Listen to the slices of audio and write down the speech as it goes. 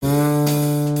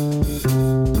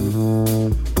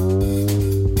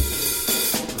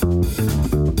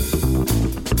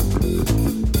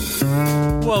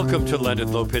Welcome to Leonard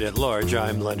Lopate at Large.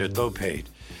 I'm Leonard Lopate.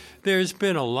 There's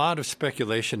been a lot of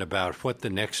speculation about what the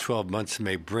next 12 months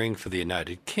may bring for the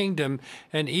United Kingdom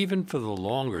and even for the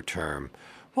longer term.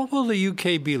 What will the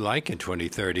UK be like in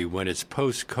 2030 when it's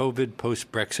post-COVID,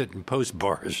 post-Brexit, and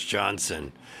post-Boris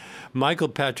Johnson? Michael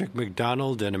Patrick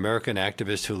MacDonald, an American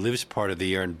activist who lives part of the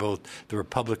year in both the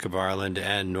Republic of Ireland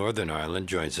and Northern Ireland,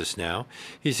 joins us now.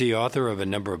 He's the author of a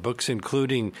number of books,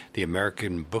 including the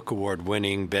American Book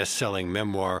Award-winning best-selling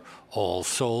memoir All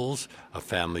Souls, a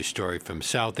family story from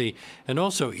Southie, and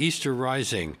also Easter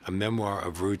Rising, a memoir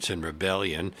of roots and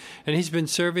rebellion. And he's been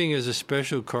serving as a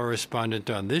special correspondent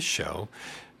on this show,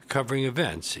 covering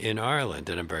events in Ireland.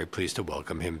 And I'm very pleased to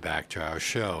welcome him back to our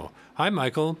show. Hi,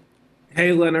 Michael.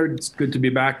 Hey, Leonard. It's good to be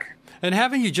back. And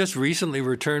haven't you just recently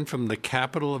returned from the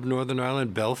capital of Northern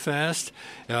Ireland, Belfast?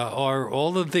 Are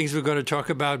all the things we're going to talk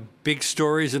about big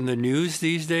stories in the news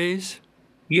these days?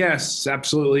 Yes,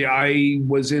 absolutely. I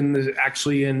was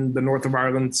actually in the north of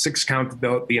Ireland,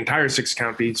 the entire six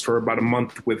counties for about a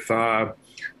month with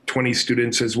 20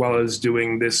 students, as well as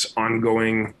doing this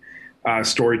ongoing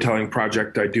storytelling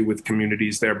project I do with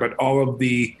communities there. But all of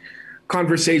the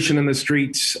conversation in the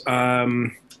streets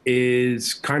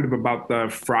is kind of about the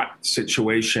fraught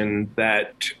situation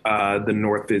that the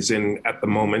North is in at the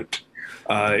moment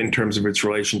in terms of its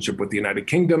relationship with the United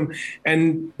Kingdom.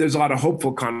 And there's a lot of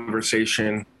hopeful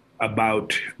conversation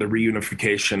about the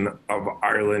reunification of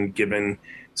Ireland, given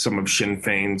some of Sinn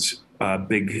Féin's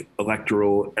big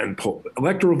electoral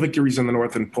victories in the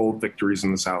North and poll victories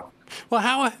in the South. Well,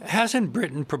 how hasn't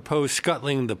Britain proposed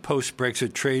scuttling the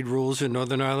post-Brexit trade rules in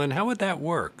Northern Ireland? How would that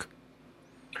work?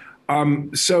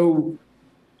 So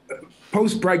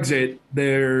post-Brexit,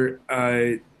 there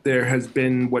has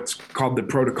been what's called the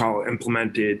protocol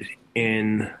implemented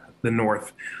in the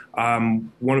North.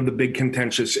 One of the big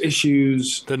contentious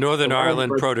issues... The Northern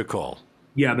Ireland Protocol.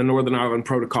 Yeah, the Northern Ireland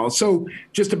Protocol. So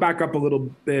just to back up a little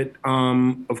bit,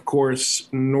 of course,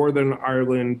 Northern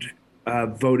Ireland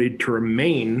voted to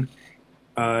remain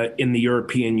in the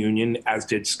European Union, as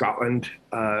did Scotland.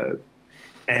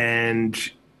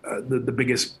 And the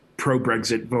biggest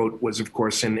pro-Brexit vote was, of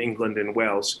course, in England and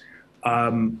Wales.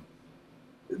 The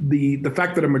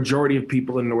fact that a majority of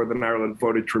people in Northern Ireland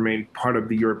voted to remain part of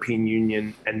the European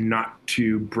Union and not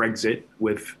to Brexit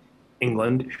with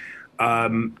England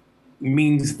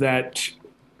means that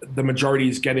the majority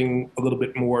is getting a little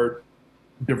bit more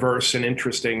diverse and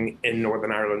interesting in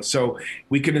Northern Ireland. So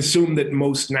we can assume that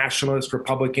most nationalist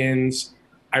Republicans,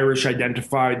 Irish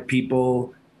identified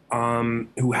people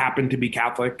who happen to be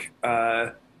Catholic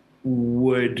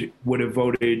would have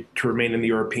voted to remain in the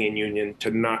European Union,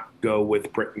 to not go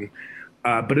with Britain.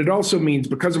 But it also means,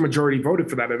 because a majority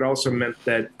voted for that, it also meant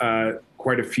that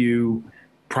quite a few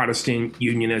Protestant,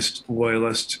 Unionist,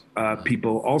 Loyalist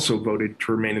people also voted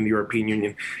to remain in the European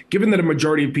Union. Given that a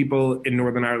majority of people in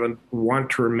Northern Ireland want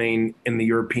to remain in the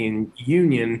European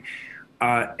Union,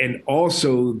 and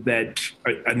also that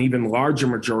an even larger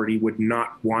majority would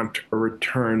not want a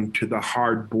return to the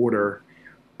hard border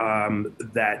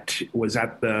that was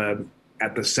at the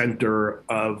center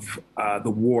of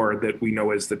the war that we know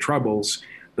as the Troubles,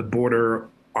 the border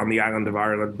on the island of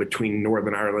Ireland between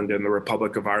Northern Ireland and the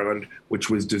Republic of Ireland, which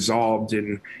was dissolved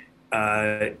as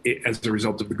a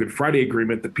result of the Good Friday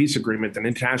Agreement, the peace agreement, an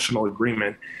international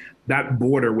agreement. That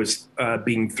border was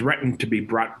being threatened to be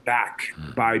brought back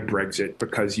by Brexit,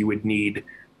 because you would need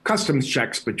customs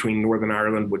checks between Northern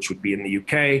Ireland, which would be in the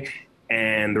UK,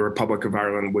 and the Republic of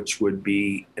Ireland, which would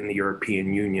be in the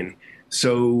European Union.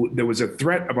 So there was a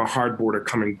threat of a hard border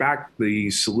coming back.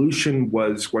 The solution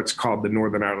was what's called the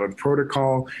Northern Ireland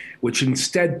Protocol, which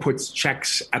instead puts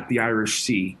checks at the Irish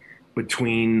Sea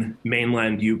between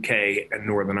mainland UK and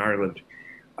Northern Ireland.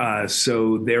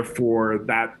 So therefore,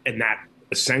 that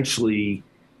essentially,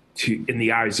 in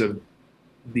the eyes of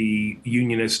the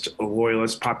Unionist,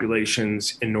 Loyalist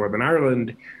populations in Northern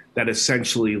Ireland, that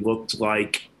essentially looked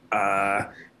like a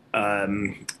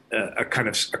kind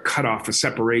of a cutoff, a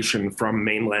separation from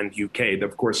mainland UK.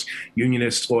 Of course,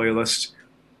 Unionist, Loyalists,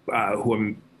 who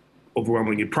are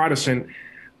overwhelmingly Protestant,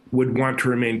 would want to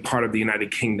remain part of the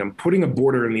United Kingdom. Putting a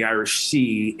border in the Irish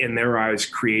Sea, in their eyes,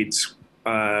 creates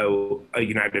a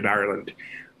united Ireland.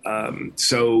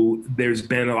 So there's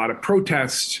been a lot of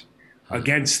protest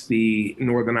against the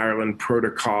Northern Ireland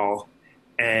Protocol,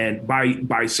 and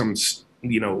by some,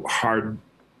 hard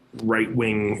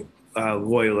right-wing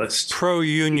loyalists.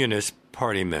 Pro-unionist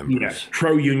party members. Yes,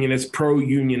 pro-unionist,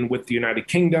 pro-union with the United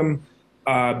Kingdom.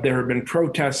 There have been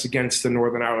protests against the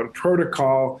Northern Ireland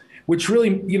Protocol, which really,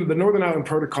 the Northern Ireland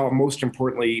Protocol, most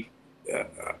importantly,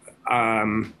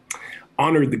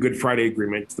 honored the Good Friday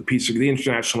Agreement, the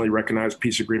internationally recognized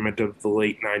peace agreement of the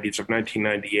late 90s of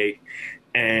 1998,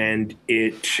 and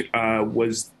it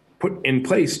was put in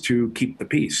place to keep the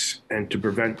peace and to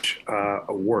prevent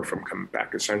a war from coming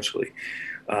back, essentially,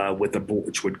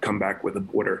 which would come back with a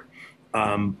border.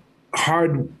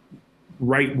 Hard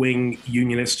right-wing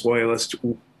unionist loyalists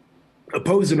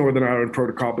oppose the Northern Ireland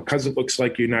Protocol because it looks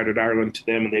like United Ireland to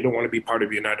them, and they don't want to be part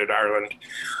of United Ireland.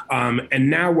 And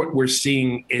now what we're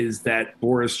seeing is that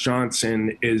Boris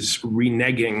Johnson is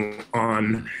reneging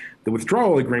on the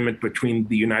withdrawal agreement between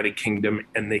the United Kingdom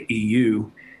and the EU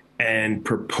and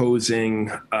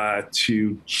proposing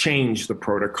to change the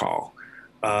protocol.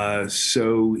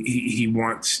 So he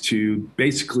wants to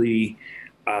basically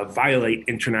violate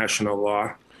international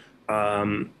law,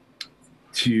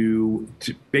 to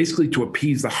basically to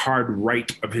appease the hard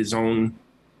right of his own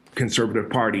Conservative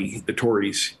Party, the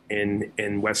Tories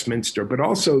in Westminster, but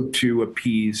also to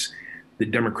appease the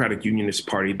Democratic Unionist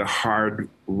Party, the hard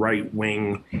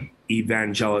right-wing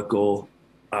evangelical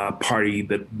party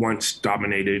that once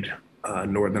dominated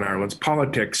Northern Ireland's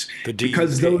politics,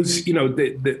 because those,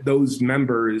 those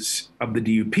members of the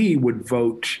DUP would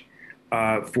vote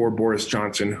for Boris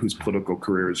Johnson, whose political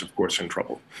career is, of course, in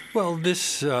trouble. Well,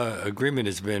 this agreement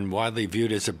has been widely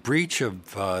viewed as a breach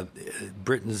of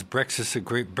Britain's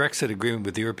Brexit agreement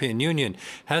with the European Union.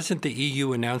 Hasn't the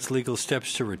EU announced legal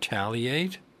steps to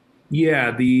retaliate?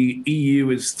 Yeah, the EU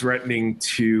is threatening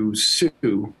to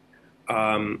sue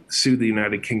the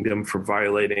United Kingdom for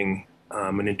violating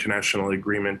an international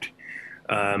agreement,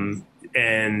 and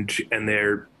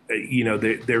they're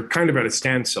they're kind of at a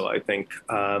standstill, I think.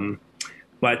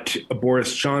 But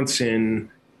Boris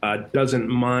Johnson doesn't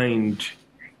mind,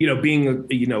 being of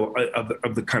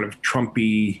the kind of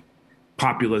Trumpy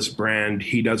populist brand.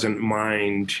 He doesn't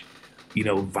mind,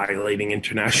 violating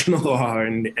international law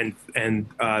and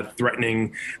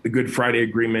threatening the Good Friday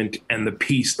Agreement and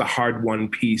the hard-won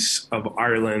peace of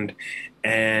Ireland,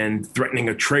 and threatening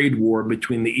a trade war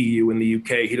between the EU and the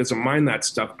UK. He doesn't mind that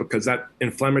stuff because that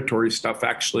inflammatory stuff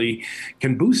actually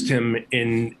can boost him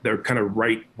in their kind of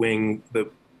right wing, the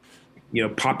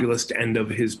populist end of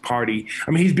his party.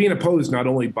 I mean, he's being opposed not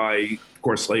only by, of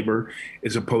course, Labour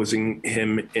is opposing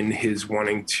him in his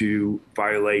wanting to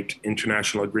violate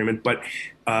international agreement, but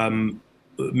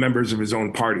members of his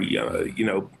own party,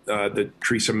 the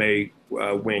Theresa May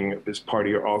wing of his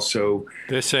party are also...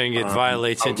 They're saying it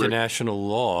violates international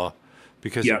law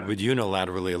because it would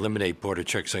unilaterally eliminate border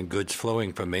checks on goods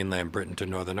flowing from mainland Britain to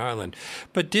Northern Ireland.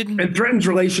 But and threatens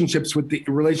relationship with the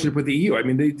EU. I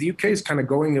mean, the UK is kind of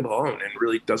going it alone and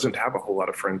really doesn't have a whole lot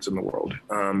of friends in the world.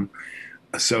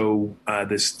 So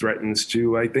this threatens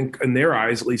to, I think, in their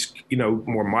eyes, at least,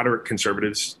 more moderate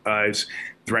conservatives' eyes,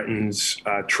 threatens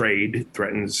trade,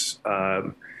 threatens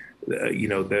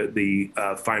the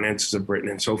finances of Britain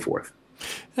and so forth.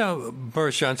 Now,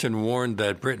 Boris Johnson warned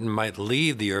that Britain might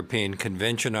leave the European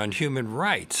Convention on Human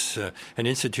Rights, an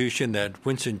institution that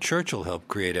Winston Churchill helped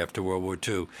create after World War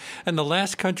II. And the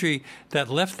last country that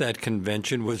left that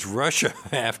convention was Russia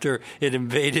after it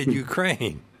invaded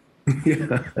Ukraine.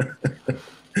 Yeah.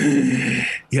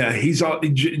 Yeah,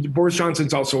 Boris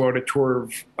Johnson's also on a tour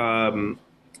of,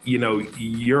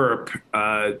 Europe,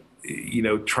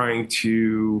 trying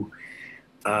to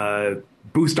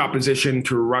boost opposition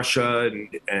to Russia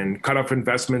and cut off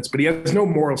investments, but he has no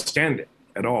moral standing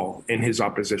at all in his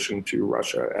opposition to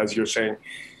Russia, as you're saying.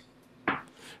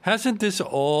 Hasn't this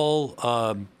all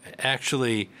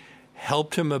actually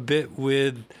helped him a bit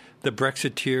with the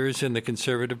Brexiteers in the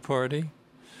Conservative Party?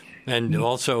 And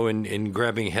also in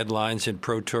grabbing headlines in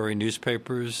pro-Tory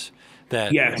newspapers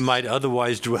that might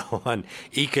otherwise dwell on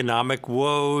economic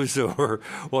woes or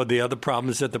the other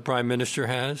problems that the Prime Minister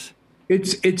has?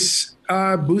 It's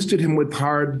boosted him with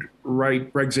hard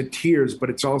right Brexiteers, but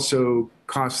it's also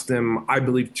cost them, I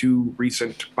believe, 2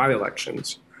 recent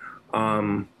by-elections.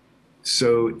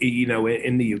 So,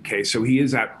 in the UK. So he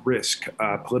is at risk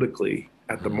politically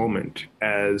at the moment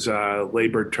as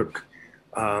Labour took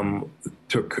a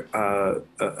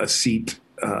seat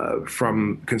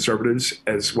from Conservatives,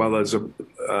 as well as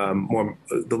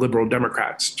the Liberal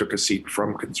Democrats took a seat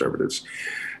from Conservatives.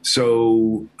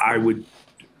 So I would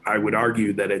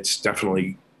argue that it's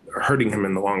definitely hurting him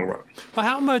in the long run. Well,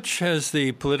 how much has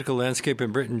the political landscape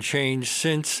in Britain changed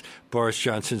since Boris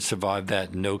Johnson survived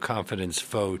that no confidence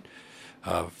vote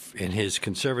in his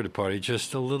Conservative Party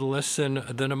just a little less than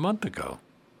a month ago?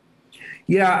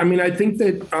 Yeah, I mean, I think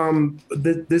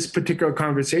that this particular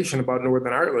conversation about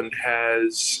Northern Ireland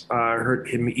has hurt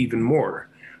him even more.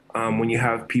 When you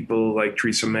have people like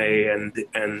Theresa May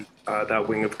and that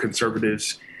wing of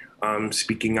Conservatives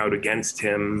speaking out against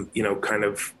him, kind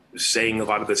of saying a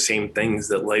lot of the same things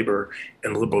that Labor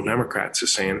and Liberal Democrats are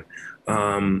saying.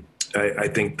 I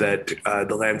think that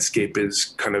the landscape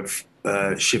is kind of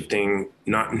shifting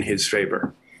not in his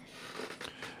favor.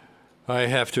 I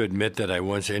have to admit that I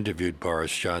once interviewed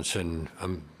Boris Johnson.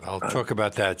 I'll talk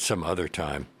about that some other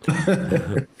time.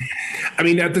 I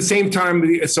mean, at the same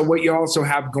time, so what you also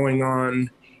have going on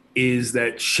is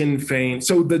that Sinn Féin,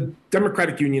 so the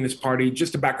Democratic Unionist Party,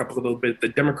 just to back up a little bit, the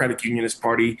Democratic Unionist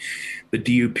Party, the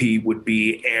DUP, would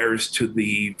be heirs to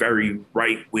the very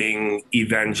right-wing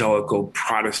evangelical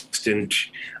Protestant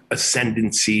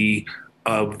ascendancy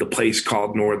of the place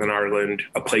called Northern Ireland,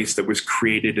 a place that was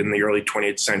created in the early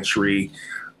 20th century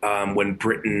when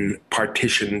Britain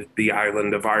partitioned the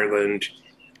island of Ireland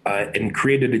and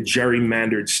created a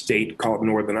gerrymandered state called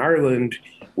Northern Ireland,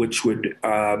 which would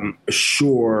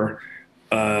assure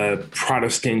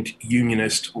Protestant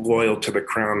Unionist loyal to the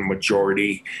Crown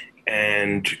majority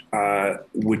and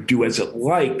would do as it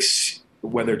likes,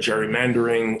 whether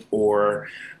gerrymandering or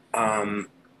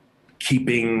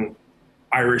keeping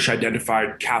Irish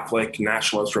identified Catholic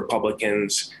nationalist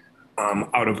Republicans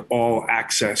out of all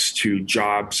access to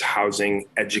jobs, housing,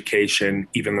 education,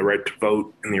 even the right to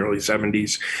vote in the early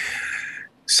 70s.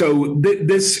 So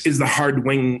this is the hard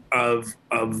wing of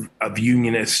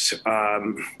unionists.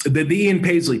 The Ian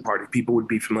Paisley Party, people would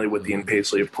be familiar with Ian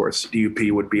Paisley, of course. The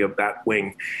DUP would be of that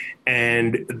wing.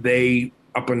 And they,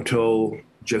 up until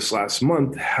just last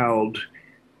month, held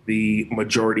the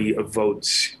majority of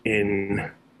votes in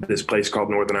this place called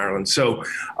Northern Ireland. So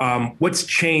what's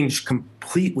changed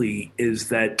completely is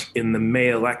that in the May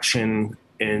election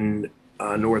in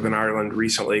Northern Ireland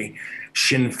recently,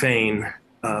 Sinn Féin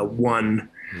won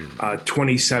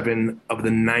 27 of the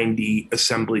 90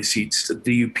 assembly seats. The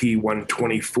DUP won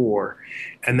 24.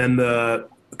 And then the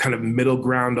kind of middle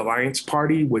ground Alliance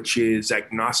Party, which is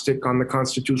agnostic on the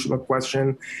constitutional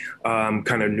question,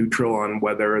 kind of neutral on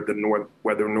whether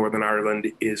Northern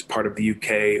Ireland is part of the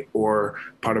UK or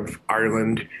part of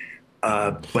Ireland,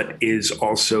 but is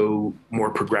also more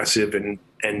progressive and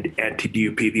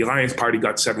anti-DUP. The Alliance Party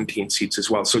got 17 seats as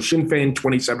well. So Sinn Féin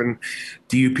 27,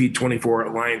 DUP 24,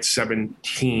 Alliance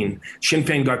 17. Sinn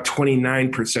Féin got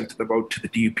 29% of the vote to the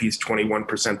DUP's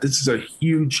 21%. This is a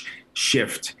huge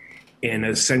shift in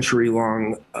a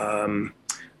century-long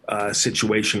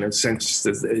situation. In sense,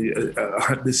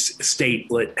 this state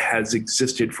has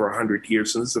existed for 100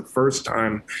 years. And this is the first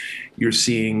time you're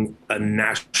seeing a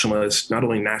nationalist, not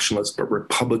only nationalist, but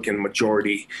Republican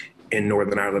majority in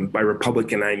Northern Ireland. By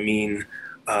Republican, I mean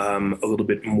a little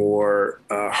bit more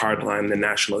hardline than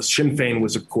nationalist. Sinn Féin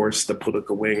was, of course, the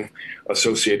political wing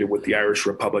associated with the Irish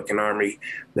Republican Army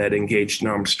that engaged in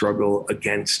armed struggle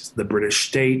against the British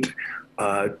state,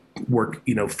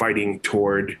 fighting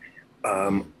toward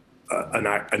an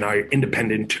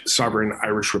independent, sovereign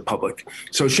Irish republic.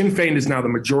 So Sinn Féin is now the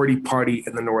majority party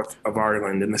in the north of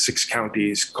Ireland, in the 6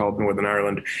 counties called Northern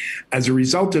Ireland. As a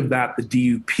result of that, the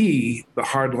DUP, the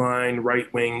hardline,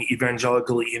 right-wing,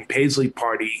 evangelical Ian Paisley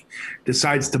party,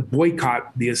 decides to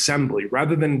boycott the assembly.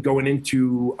 Rather than going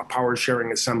into a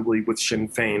power-sharing assembly with Sinn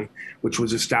Féin, which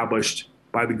was established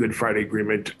by the Good Friday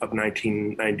Agreement of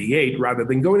 1998, rather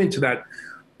than going into that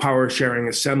power-sharing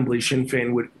assembly, Sinn Féin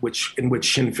in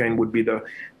which Sinn Féin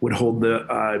would hold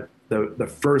the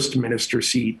first minister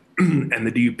seat, and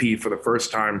the DUP for the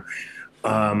first time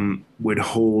would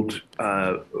hold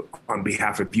on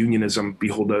behalf of unionism,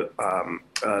 behold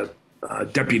a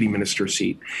deputy minister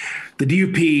seat. The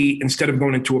DUP, instead of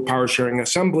going into a power-sharing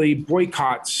assembly,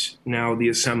 boycotts now the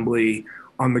assembly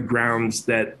on the grounds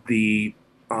that the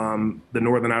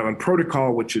Northern Ireland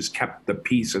Protocol, which has kept the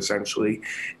peace essentially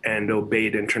and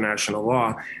obeyed international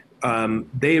law,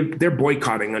 they're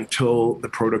boycotting until the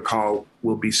protocol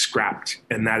will be scrapped,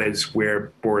 and that is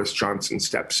where Boris Johnson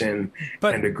steps in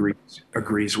and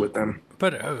agrees with them.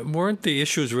 But weren't the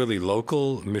issues really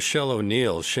local? Michelle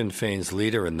O'Neill, Sinn Féin's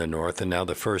leader in the North and now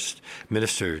the first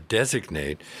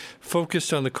minister-designate,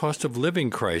 focused on the cost of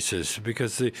living crisis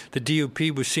because the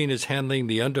DUP was seen as handling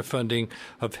the underfunding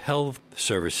of health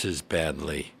services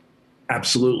badly.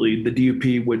 Absolutely. The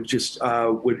DUP would just,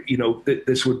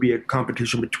 this would be a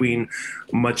competition between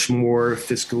a much more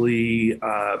fiscally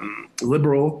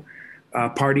liberal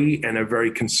party and a very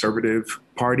conservative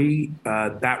party.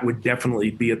 That would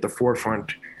definitely be at the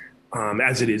forefront,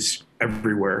 as it is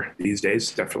everywhere these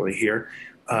days, definitely here.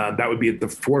 That would be at the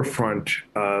forefront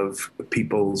of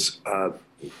people's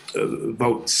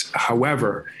votes.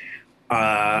 However,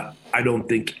 I don't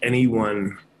think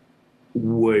anyone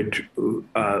would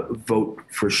vote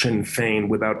for Sinn Féin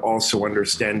without also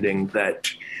understanding that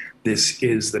this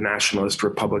is the Nationalist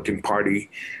Republican Party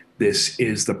this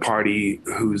is the party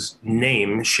whose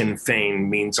name, Sinn Féin,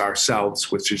 means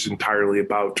ourselves, which is entirely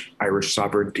about Irish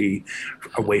sovereignty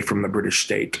away from the British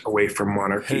state, away from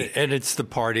monarchy. And it's the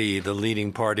party, the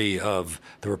leading party of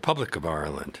the Republic of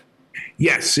Ireland.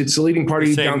 Yes, it's the leading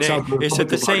party down south. Is it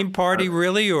the same party,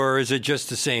 really, or is it just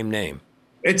the same name?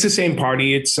 It's the same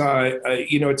party. It's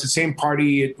it's the same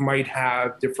party. It might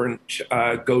have different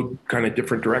go kind of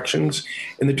different directions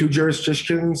in the two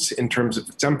jurisdictions in terms of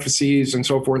its emphases and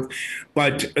so forth.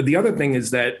 But the other thing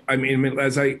is that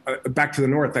as back to the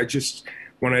north, I just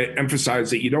want to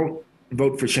emphasize that you don't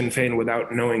vote for Sinn Féin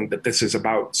without knowing that this is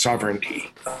about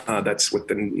sovereignty. That's what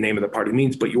the name of the party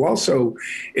means. But you also,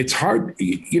 it's hard.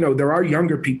 There are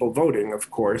younger people voting,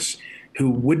 of course, who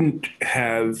wouldn't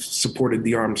have supported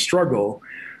the armed struggle.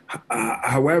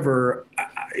 However,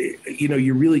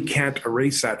 you really can't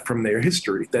erase that from their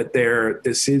history, that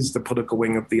this is the political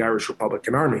wing of the Irish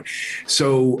Republican Army.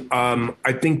 So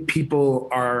I think people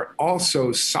are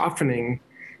also softening.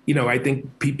 I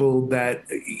think people that,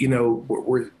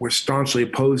 were staunchly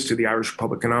opposed to the Irish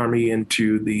Republican Army and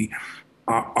to the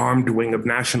armed wing of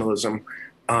nationalism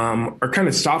are kind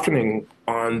of softening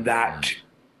on that,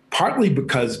 partly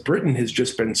because Britain has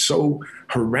just been so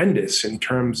horrendous in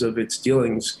terms of its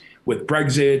dealings with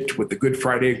Brexit, with the Good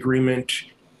Friday Agreement,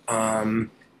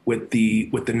 with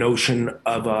the notion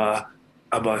of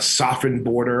a softened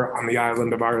border on the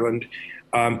island of Ireland.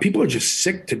 People are just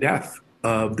sick to death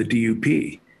of the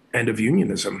DUP and of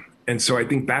unionism. And so I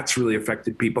think that's really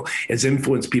affected people, has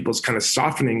influenced people's kind of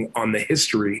softening on the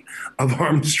history of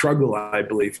armed struggle, I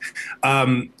believe.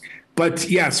 But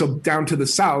yeah, so down to the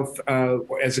south,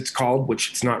 as it's called,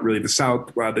 which it's not really the south,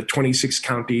 the 26th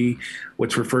county,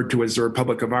 what's referred to as the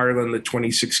Republic of Ireland, the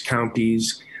 26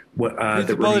 counties that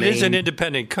remain. It is an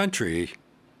independent country.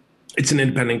 It's an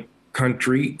independent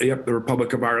country, yep, the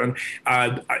Republic of Ireland.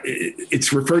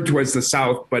 It's referred to as the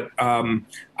South, but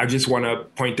I just want to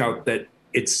point out that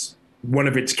it's one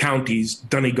of its counties.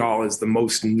 Donegal is the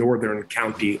most northern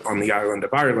county on the island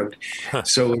of Ireland. Huh.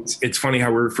 So it's funny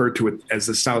how we refer to it as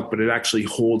the South, but it actually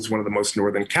holds one of the most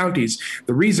northern counties.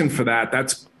 The reason for that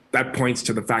points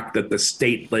to the fact that the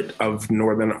statelet of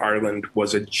Northern Ireland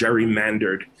was a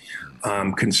gerrymandered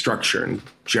construction,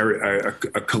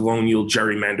 a colonial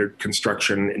gerrymandered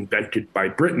construction invented by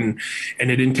Britain, and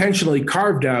it intentionally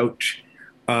carved out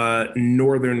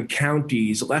northern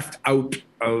counties, left out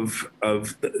of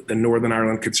the Northern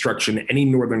Ireland construction any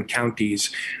northern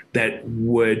counties that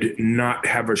would not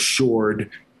have assured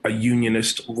a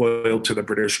unionist loyal to the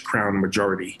British Crown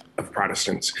majority of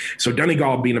Protestants. So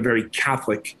Donegal, being a very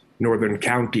Catholic northern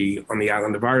county on the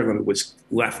island of Ireland, was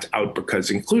left out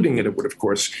because including it would, of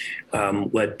course,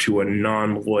 led to a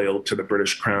non-loyal to the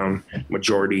British Crown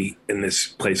majority in this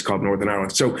place called Northern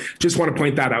Ireland. So just want to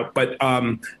point that out. But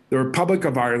the Republic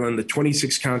of Ireland, the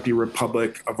 26-county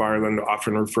Republic of Ireland,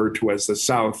 often referred to as the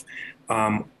South,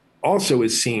 also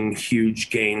is seeing huge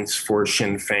gains for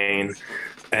Sinn Féin.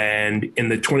 And in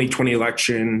the 2020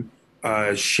 election,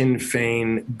 Sinn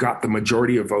Féin got the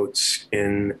majority of votes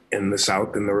in the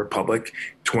South, in the Republic,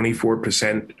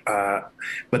 24%,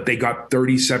 but they got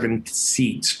 37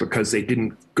 seats because they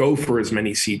didn't go for as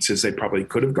many seats as they probably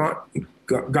could have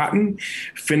gotten.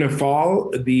 Fianna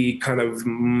Fáil, the kind of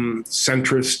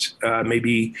centrist,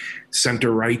 maybe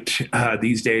center-right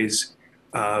these days,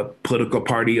 political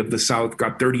party of the South,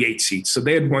 got 38 seats. So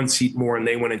they had one seat more, and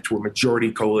they went into a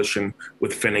majority coalition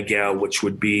with Fine Gael, which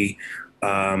would be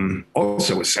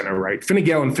also a center-right. Fine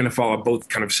Gael and Fianna Fáil are both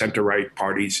kind of center-right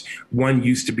parties. One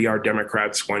used to be our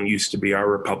Democrats, one used to be our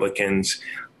Republicans.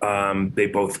 They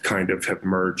both kind of have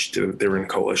merged. They're in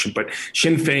coalition. But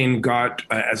Sinn Féin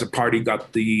as a party,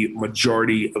 got the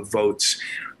majority of votes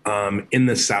in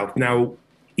the South. Now,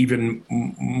 even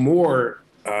more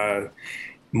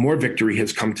victory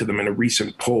has come to them in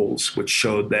recent polls, which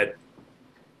showed that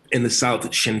in the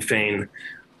South, Sinn Féin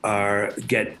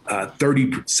get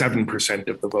 37%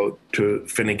 of the vote to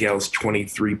Fine Gael's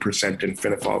 23% and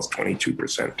Fianna Fáil's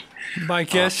 22%. My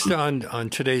guest on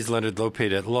today's Leonard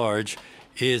Lopate at Large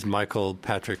is Michael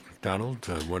Patrick McDonald,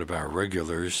 one of our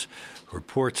regulars, who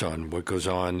reports on what goes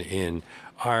on in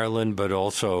Ireland, but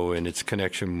also in its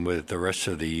connection with the rest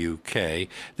of the UK.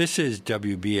 This is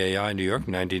WBAI New York,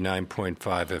 99.5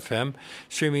 FM,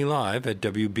 streaming live at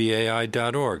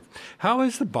WBAI.org. How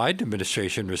has the Biden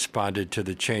administration responded to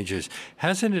the changes?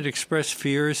 Hasn't it expressed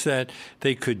fears that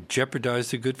they could jeopardize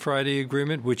the Good Friday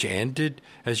Agreement, which ended,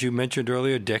 as you mentioned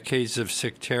earlier, decades of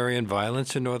sectarian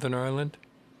violence in Northern Ireland?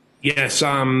 Yes,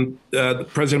 President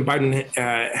Biden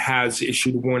has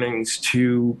issued warnings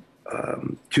to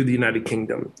the United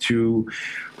Kingdom to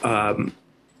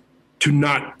to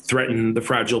not threaten the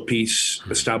fragile peace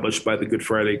established by the Good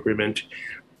Friday Agreement,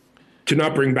 to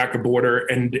not bring back a border,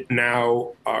 and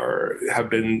now have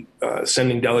been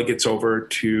sending delegates over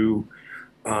to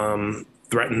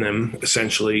threaten them,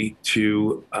 essentially,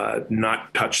 to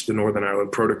not touch the Northern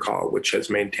Ireland Protocol, which has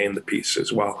maintained the peace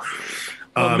as well.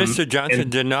 Well, Mr. Johnson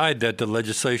denied that the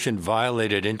legislation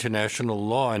violated international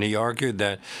law, and he argued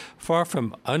that far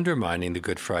from undermining the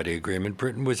Good Friday Agreement,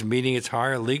 Britain was meeting its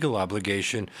higher legal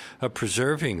obligation of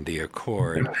preserving the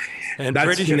accord. And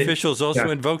British officials also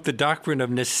invoked the doctrine of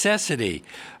necessity,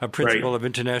 a principle of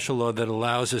international law that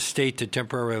allows a state to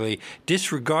temporarily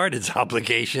disregard its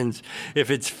obligations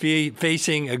if it's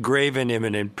facing a grave and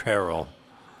imminent peril.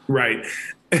 Right.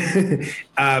 It's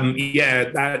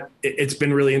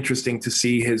been really interesting to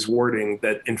see his wording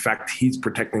that, in fact, he's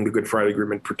protecting the Good Friday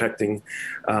Agreement, protecting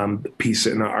the peace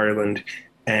in Ireland.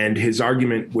 And his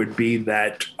argument would be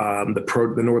that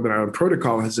the Northern Ireland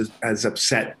Protocol has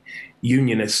upset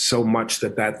unionists so much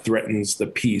that threatens the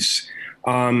peace.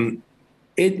 There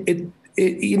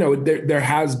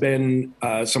has been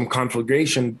some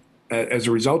conflagration as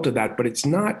a result of that, but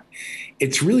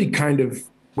it's really kind of,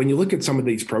 when you look at some of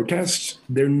these protests,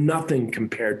 they're nothing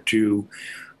compared to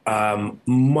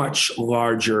much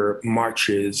larger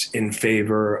marches in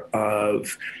favor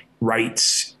of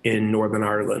rights in Northern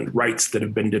Ireland, rights that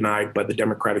have been denied by the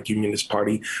Democratic Unionist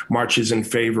Party, marches in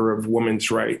favor of women's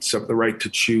rights, of the right to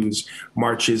choose,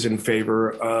 marches in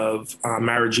favor of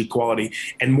marriage equality,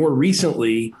 and more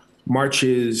recently,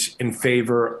 marches in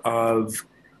favor of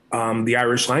the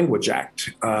Irish Language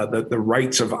Act, the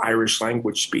rights of Irish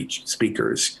language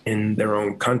speakers in their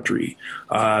own country.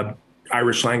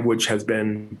 Irish language a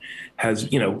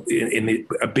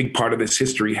big part of this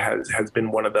history has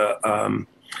been one of the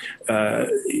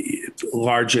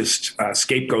largest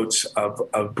scapegoats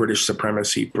of British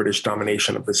supremacy, British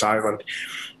domination of this island.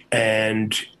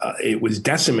 And it was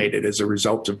decimated as a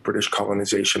result of British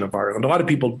colonization of Ireland. A lot of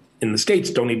people in the States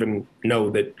don't even know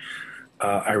that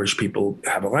Irish people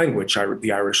have a language,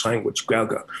 the Irish language,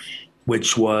 Gaeilge,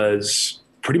 which was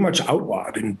pretty much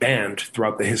outlawed and banned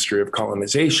throughout the history of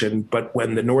colonization. But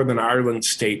when the Northern Ireland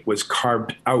state was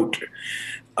carved out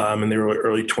in the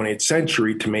early 20th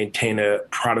century to maintain a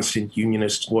Protestant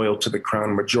unionist loyal to the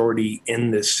Crown majority in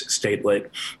this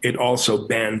statelet, it also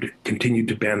continued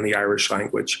to ban the Irish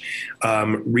language.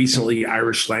 Recently,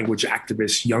 Irish language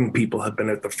activists, young people, have been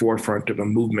at the forefront of a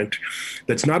movement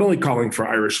that's not only calling for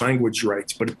Irish language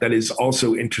rights, but that is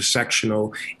also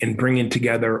intersectional in bringing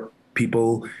together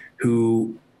people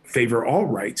who favor all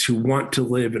rights, who want to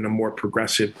live in a more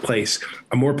progressive place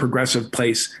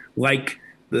like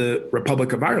the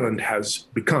Republic of Ireland has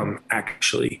become,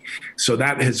 actually. So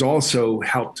that has also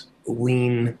helped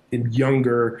lean in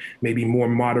younger, maybe more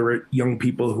moderate young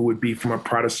people who would be from a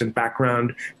Protestant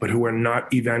background, but who are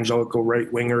not evangelical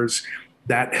right-wingers.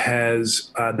 That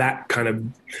has that kind of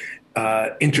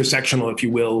intersectional, if you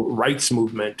will, rights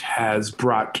movement has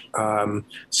brought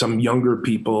some younger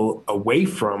people away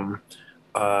from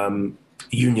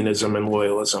unionism and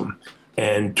loyalism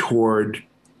and toward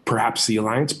perhaps the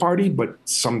Alliance Party, but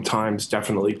sometimes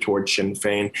definitely toward Sinn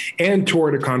Féin and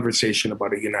toward a conversation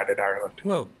about a united Ireland.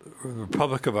 Well, the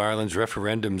Republic of Ireland's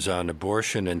referendums on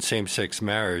abortion and same-sex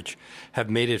marriage have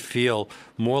made it feel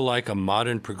more like a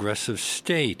modern progressive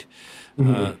state.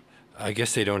 Mm-hmm. I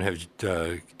guess they don't have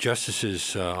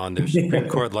justices on their Supreme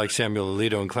Court like Samuel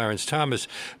Alito and Clarence Thomas.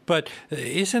 But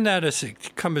isn't that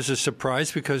come as a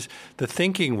surprise? Because the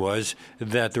thinking was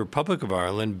that the Republic of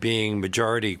Ireland, being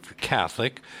majority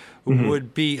Catholic, mm-hmm.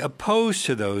 would be opposed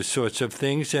to those sorts of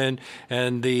things, and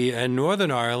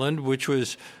Northern Ireland, which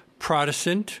was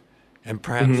Protestant and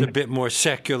perhaps mm-hmm. a bit more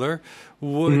secular,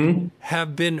 would mm-hmm.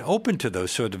 have been open to those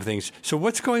sort of things. So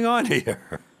what's going on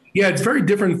here? Yeah, it's very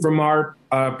different from our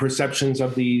perceptions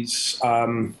of these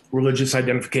religious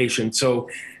identifications. So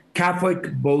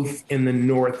Catholic, both in the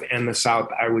North and the South,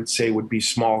 I would say would be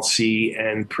small c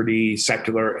and pretty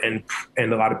secular. And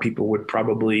a lot of people would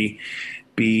probably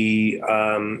be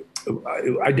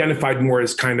identified more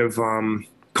as kind of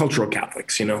cultural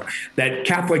Catholics, that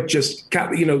Catholic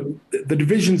the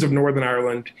divisions of Northern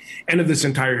Ireland and of this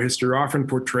entire history are often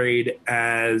portrayed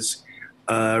as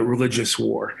religious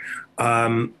war.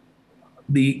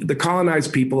 The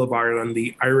colonized people of Ireland,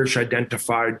 the Irish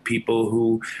identified people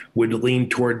who would lean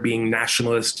toward being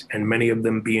nationalist, and many of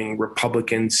them being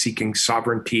Republicans seeking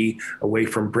sovereignty away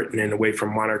from Britain and away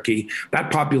from monarchy,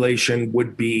 that population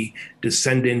would be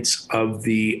descendants of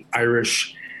the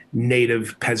Irish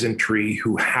native peasantry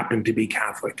who happened to be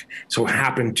Catholic. So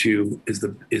 "happen to" is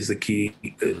the key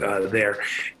there,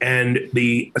 and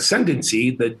the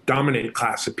ascendancy, the dominant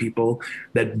class of people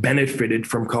that benefited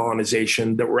from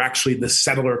colonization, that were actually the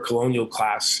settler colonial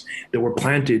class that were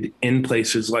planted in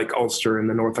places like Ulster in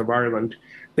the north of Ireland.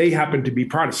 They happened to be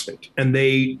Protestant, and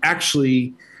they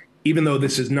actually, even though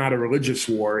this is not a religious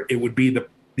war, it would be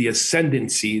the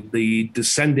ascendancy, the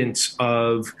descendants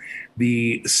of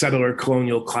the settler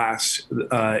colonial class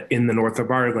in the north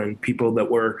of Ireland, people that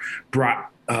were brought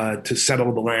to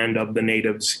settle the land of the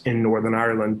natives in Northern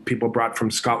Ireland, people brought from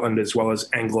Scotland, as well as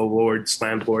Anglo lords,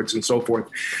 landlords, and so forth.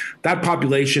 That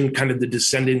population, kind of the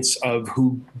descendants of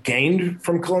who gained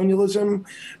from colonialism,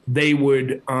 they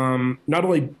would not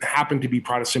only happen to be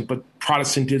Protestant, but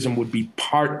Protestantism would be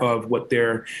part of what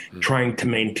they're trying to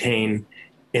maintain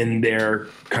in their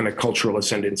kind of cultural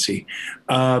ascendancy.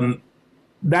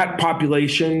 That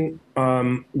population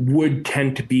would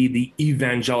tend to be the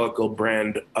evangelical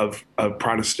brand of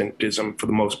Protestantism for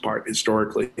the most part,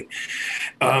 historically.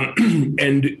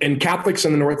 And Catholics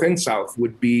in the North and South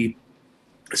would be,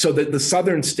 so that the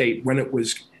southern state, when it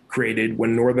was created,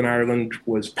 when Northern Ireland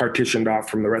was partitioned off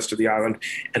from the rest of the island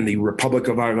and the Republic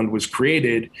of Ireland was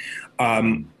created,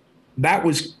 that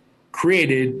was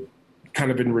created kind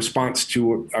of in response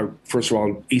to, first of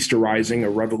all, Easter Rising, a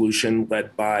revolution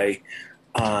led by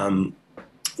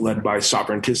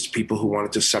sovereigntist people who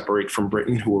wanted to separate from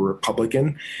Britain, who were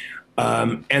Republican,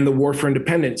 and the War for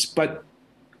Independence. But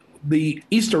the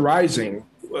Easter Rising,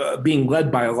 being led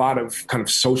by a lot of kind of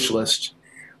socialist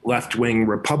left-wing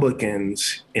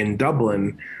Republicans in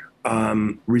Dublin,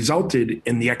 resulted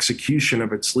in the execution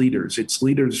of its leaders. Its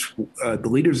leaders, the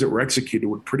leaders that were executed,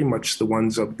 were pretty much the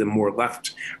ones of the more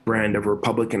left brand of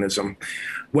republicanism.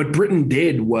 What Britain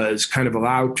did was kind of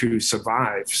allow to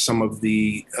survive some of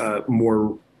the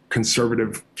more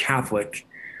conservative Catholic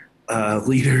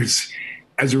leaders.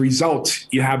 As a result,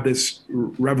 you have this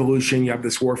revolution, you have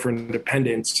this war for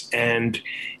independence, and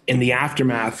in the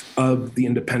aftermath of the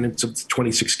independence of the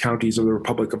 26 counties of the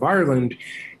Republic of Ireland,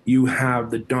 you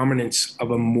have the dominance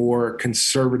of a more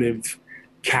conservative,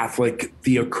 Catholic,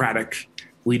 theocratic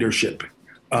leadership.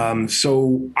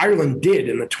 So Ireland did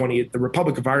the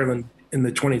Republic of Ireland in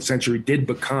the 20th century did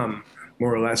become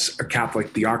more or less a Catholic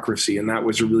theocracy. And that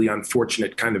was a really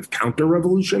unfortunate kind of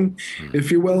counter-revolution,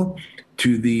 if you will,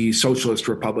 to the socialist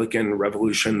Republican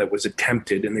revolution that was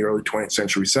attempted in the early 20th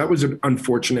century. So that was an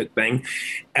unfortunate thing.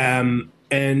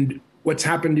 And what's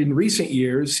happened in recent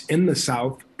years in the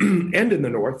South and in the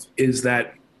North is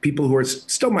that people who are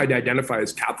still might identify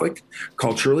as Catholic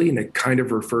culturally, and it kind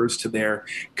of refers to their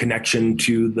connection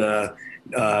to the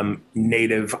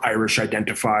native Irish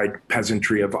identified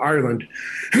peasantry of Ireland,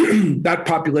 that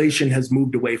population has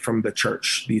moved away from the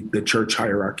church, the church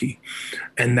hierarchy.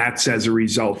 And that's as a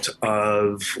result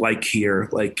of, like here,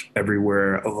 like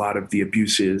everywhere, a lot of the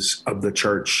abuses of the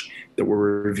church that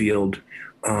were revealed,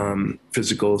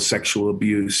 physical, sexual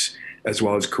abuse, as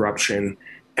well as corruption.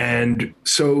 And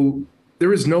so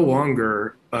there is no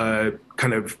longer a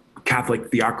kind of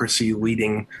Catholic theocracy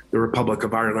leading the Republic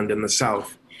of Ireland in the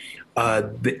South.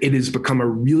 It has become a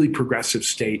really progressive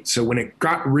state. So when it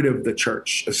got rid of the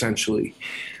church, essentially,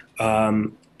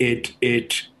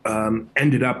 it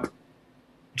ended up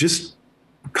just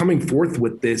coming forth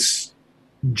with this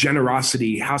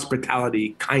generosity,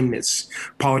 hospitality, kindness,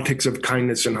 politics of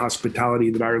kindness and hospitality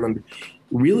that Ireland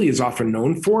really is often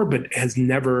known for, but has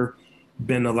never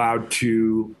been allowed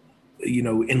to, in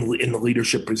the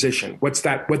leadership position. What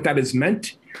that has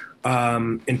meant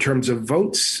in terms of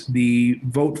votes, the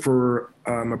vote for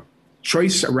a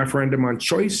referendum on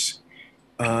choice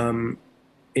in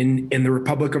the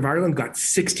Republic of Ireland got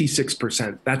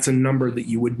 66%. That's a number that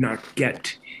you would not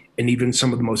get in even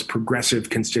some of the most progressive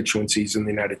constituencies in the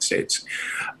United States.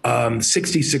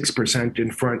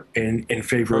 66% in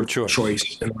favor of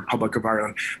choice in the Republic of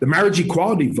Ireland. The marriage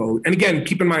equality vote, and again,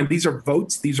 keep in mind, these are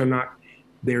votes. These are not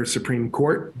their Supreme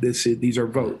Court. These are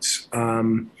votes.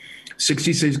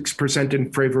 66%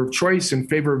 in favor of choice, in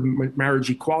favor of marriage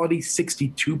equality,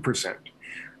 62%.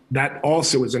 That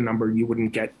also is a number you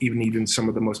wouldn't get even some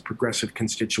of the most progressive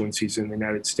constituencies in the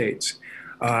United States.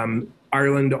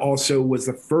 Ireland also was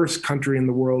the first country in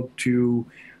the world to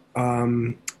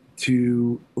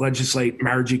legislate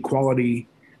marriage equality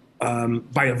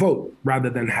by a vote rather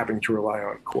than having to rely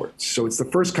on courts. So it's the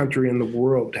first country in the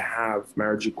world to have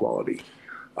marriage equality.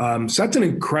 So that's an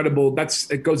incredible.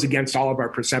 It goes against all of our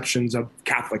perceptions of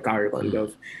Catholic Ireland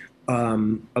of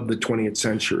the 20th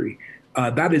century.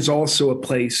 That is also a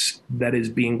place that is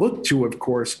being looked to, of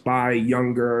course, by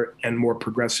younger and more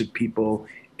progressive people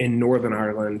in Northern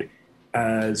Ireland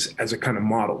as a kind of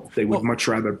model. They would Well, much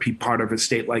rather be part of a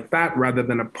state like that rather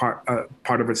than a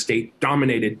part of a state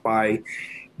dominated by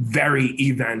very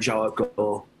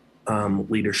evangelical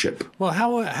leadership. well,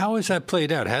 how has that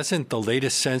played out? Hasn't the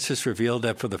latest census revealed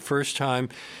that for the first time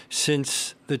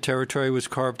since the territory was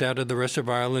carved out of the rest of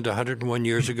Ireland 101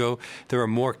 years ago, there are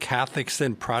more Catholics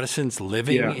than Protestants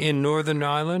living in Northern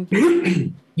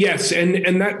Ireland? Yes,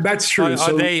 and that's true.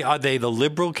 Are they the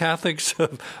liberal Catholics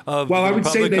of Well, the I would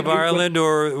say Republic that of Ireland,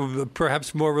 or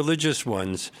perhaps more religious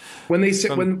ones? when they say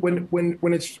when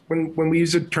we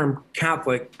use the term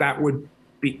Catholic, that would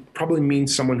probably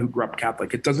means someone who grew up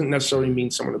Catholic. It doesn't necessarily mean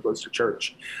someone who goes to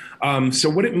church. So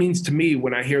what it means to me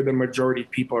when I hear the majority of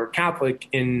people are Catholic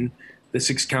in the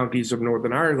 6 counties of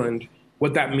Northern Ireland,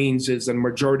 what that means is the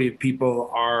majority of people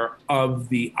are of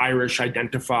the Irish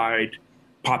identified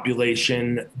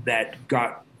population that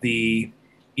got the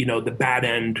bad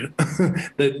end,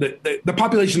 the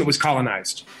population that was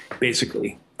colonized,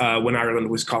 basically, when Ireland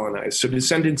was colonized. So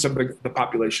descendants of the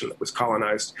population that was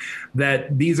colonized,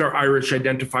 that these are Irish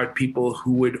identified people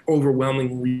who would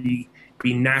overwhelmingly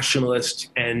be nationalist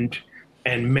and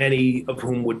many of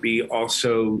whom would be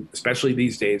also, especially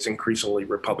these days, increasingly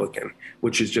Republican,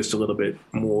 which is just a little bit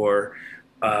more,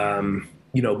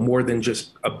 more than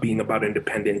just being about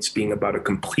independence, being about a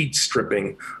complete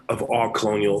stripping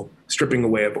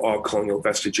away of all colonial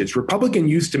vestiges. Republican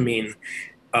used to mean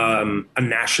a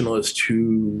nationalist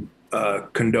who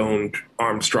condoned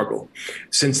armed struggle.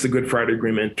 Since the Good Friday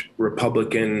Agreement,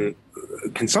 Republican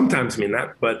can sometimes mean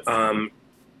that, but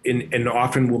and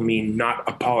often will mean not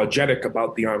apologetic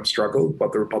about the armed struggle,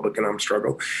 about the Republican armed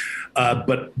struggle,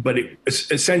 but it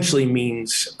essentially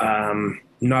means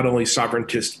not only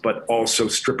sovereigntist, but also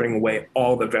stripping away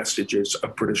all the vestiges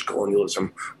of British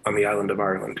colonialism on the island of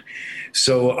Ireland.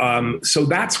 So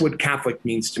that's what Catholic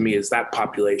means to me, is that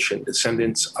population,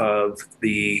 descendants of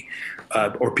the,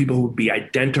 or people who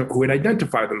would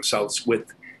identify themselves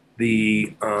with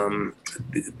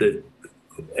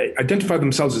identify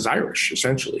themselves as Irish,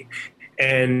 essentially.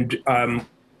 And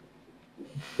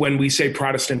when we say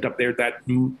Protestant up there, that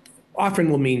often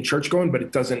will mean church-going, but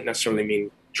it doesn't necessarily mean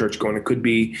church-going. It could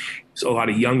be a lot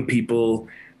of young people,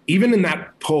 even in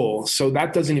that poll. So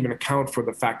that doesn't even account for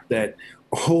the fact that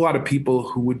a whole lot of people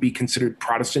who would be considered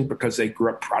Protestant because they grew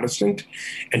up Protestant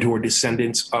and who are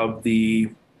descendants of the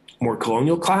more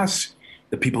colonial class,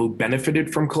 the people who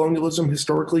benefited from colonialism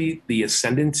historically, the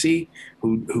ascendancy,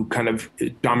 who kind of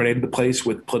dominated the place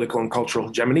with political and cultural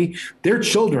hegemony, their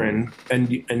children and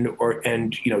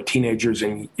teenagers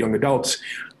and young adults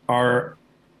are,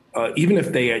 even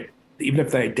if they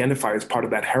identify as part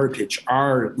of that heritage,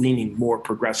 are leaning more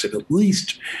progressive, at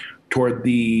least toward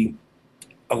the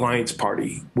Alliance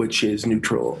Party, which is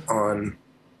neutral on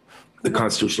the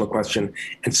constitutional question,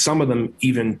 and some of them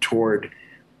even toward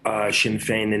Sinn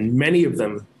Féin, and many of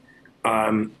them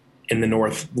in the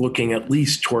North looking at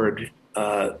least toward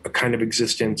a kind of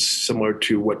existence similar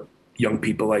to what young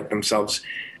people like themselves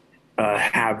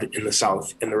have in the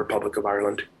South, in the Republic of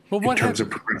Ireland, in terms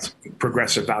of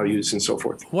progressive values and so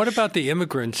forth. What about the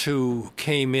immigrants who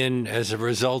came in as a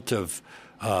result of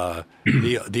the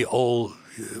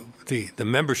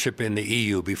membership in the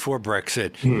EU before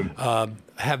Brexit?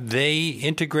 Have they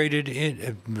integrated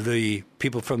in the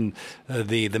people from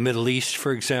the Middle East,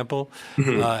 for example?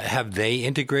 Have they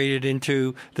integrated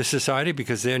into the society,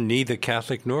 because they're neither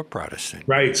Catholic nor Protestant?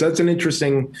 Right. So that's an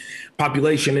interesting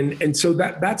population, and so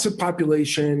that's a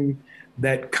population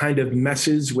that kind of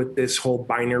messes with this whole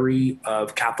binary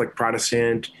of Catholic,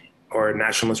 Protestant, or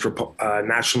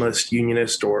nationalist,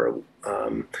 unionist, or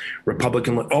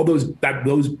Republican. All those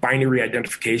binary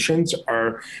identifications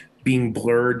are being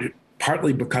blurred,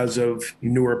 partly because of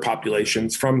newer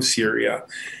populations from Syria,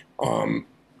 from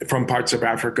parts of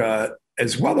Africa,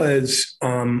 as well as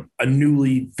a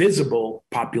newly visible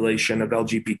population of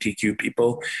LGBTQ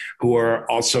people who are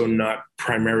also not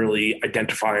primarily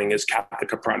identifying as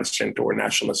Catholic or Protestant or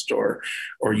nationalist or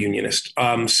unionist.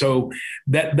 So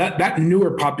that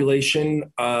newer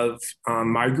population of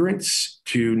migrants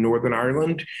to Northern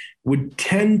Ireland would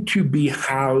tend to be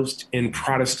housed in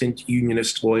Protestant,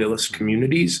 unionist, loyalist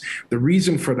communities. The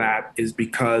reason for that is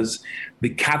because the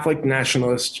Catholic,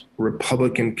 nationalist,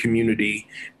 Republican community,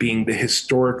 being the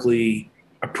historically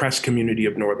oppressed community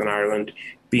of Northern Ireland,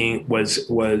 was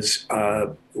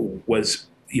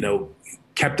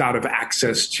kept out of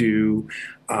access to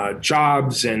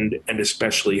jobs and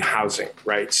especially housing,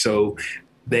 right? So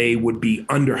they would be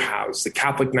underhoused. The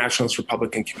Catholic, nationalist,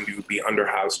 Republican community would be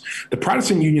underhoused. The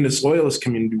Protestant, unionist, loyalist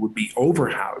community would be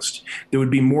overhoused. There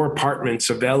would be more apartments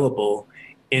available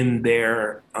in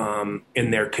their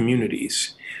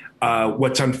communities.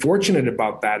 What's unfortunate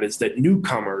about that is that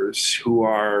newcomers, who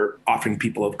are often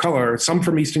people of color, some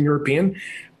from Eastern European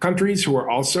countries, who are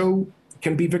also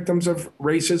can be victims of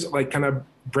racism, like kind of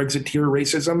Brexiteer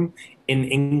racism in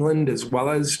England, as well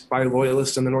as by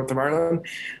loyalists in the north of Ireland.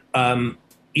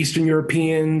 Eastern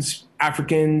Europeans,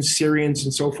 Africans, Syrians,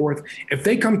 and so forth, if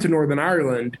they come to Northern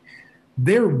Ireland,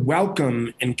 they're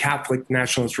welcome in Catholic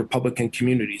nationalist Republican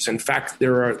communities. In fact,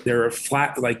 there are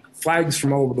flags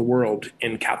from all over the world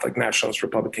in Catholic nationalist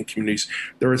Republican communities.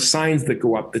 There are signs that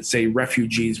go up that say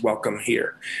 "Refugees welcome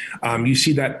here." You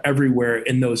see that everywhere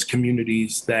in those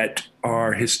communities that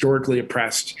are historically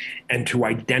oppressed, and to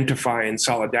identify in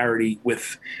solidarity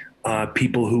with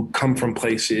people who come from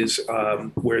places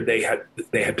where they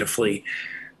had to flee,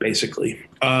 basically.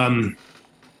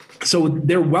 So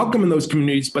they're welcome in those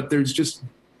communities, but there's just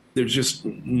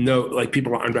no, like,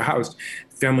 people are underhoused.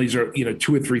 Families are,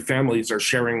 2 or 3 families are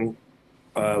sharing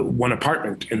one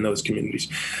apartment in those communities.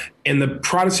 In the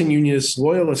Protestant Unionist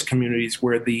Loyalist communities,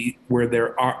 where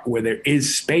there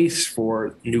is space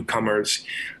for newcomers,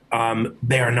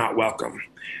 they are not welcome.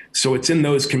 So it's in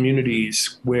those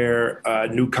communities where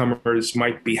newcomers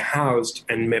might be housed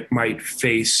and might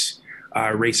face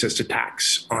racist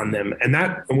attacks on them. And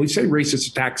that, when we say racist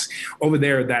attacks over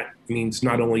there, that means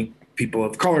not only people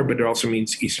of color, but it also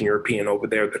means Eastern European. Over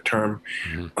there, the term,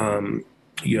 term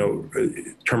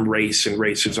race and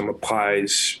racism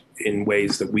applies in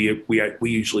ways that we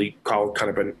usually call kind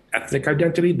of an ethnic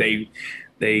identity. They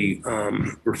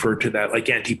refer to that like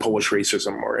anti-Polish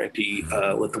racism or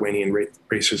anti-Lithuanian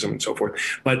racism and so forth.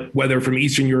 But whether from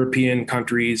Eastern European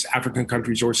countries, African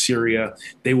countries, or Syria,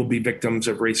 they will be victims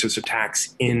of racist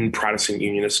attacks in Protestant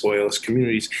Unionist Loyalist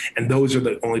communities. And those are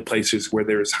the only places where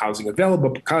there is housing available,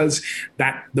 because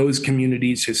those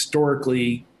communities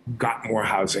historically got more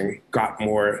housing, got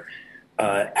more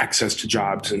access to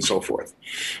jobs and so forth.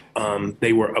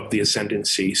 They were of the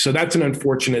ascendancy. So that's an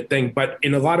unfortunate thing. But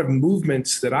in a lot of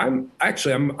movements that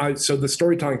so the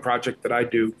storytelling project that I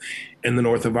do in the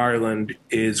north of Ireland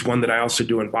is one that I also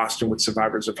do in Boston with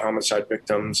survivors of homicide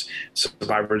victims,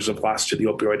 survivors of loss to the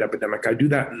opioid epidemic. I do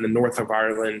that in the north of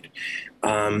Ireland,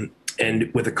 and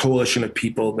with a coalition of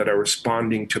people that are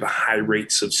responding to the high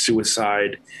rates of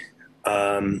suicide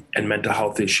and mental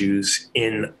health issues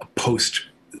in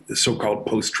so-called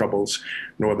post-Troubles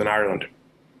Northern Ireland.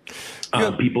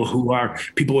 People who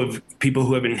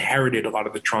have inherited a lot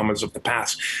of the traumas of the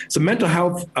past. So mental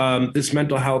health, this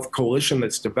mental health coalition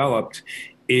that's developed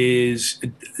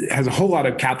has a whole lot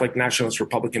of Catholic nationalist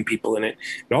Republican people in it.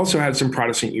 It also has some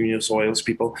Protestant Unionist Loyalist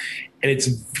people, and it's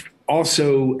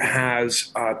also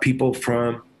has people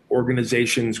from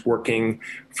organizations working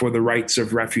for the rights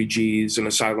of refugees and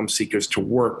asylum seekers to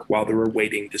work while they're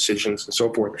awaiting decisions and so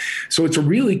forth. So it's a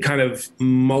really kind of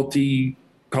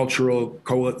multicultural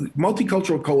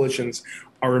coalitions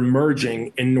are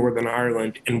emerging in Northern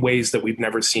Ireland in ways that we've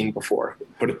never seen before,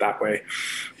 put it that way.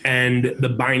 And the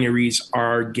binaries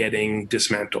are getting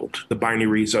dismantled. The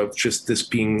binaries of just this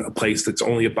being a place that's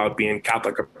only about being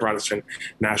Catholic or Protestant,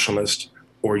 nationalist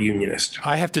or unionist.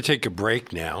 I have to take a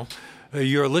break now.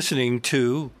 You're listening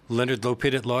to Leonard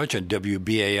Lopate at Large on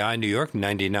WBAI New York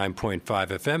 99.5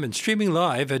 FM and streaming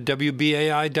live at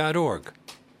WBAI.org.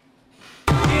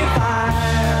 If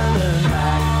Ireland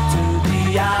back to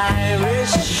the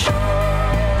Irish,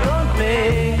 don't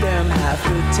make them have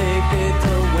to take it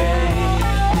away.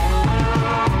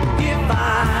 If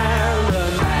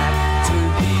Ireland back to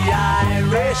the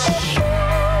Irish,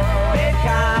 make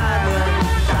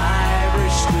Ireland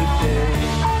Irish today.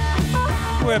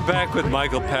 We're back with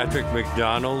Michael Patrick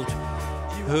McDonald,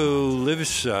 who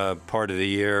lives part of the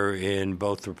year in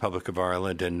both the Republic of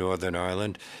Ireland and Northern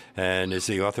Ireland, and is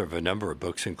the author of a number of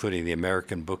books, including the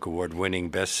American Book Award-winning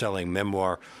best-selling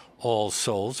memoir, All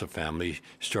Souls, a family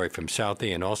story from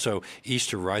Southie, and also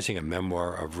Easter Rising, a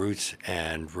memoir of roots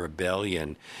and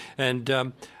rebellion. And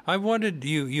I wanted,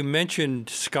 you mentioned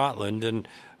Scotland, and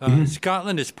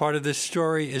Scotland is part of this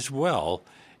story as well,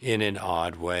 in an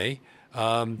odd way.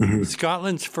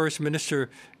 Scotland's First Minister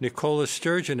Nicola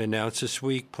Sturgeon announced this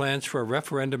week plans for a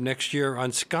referendum next year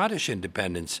on Scottish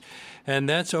independence, and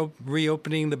that's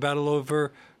reopening the battle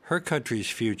over her country's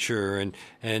future,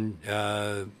 and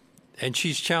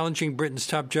she's challenging Britain's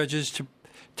top judges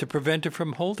to prevent her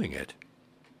from holding it.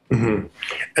 Mm-hmm.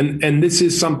 And this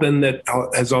is something that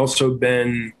has also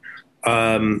been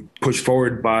pushed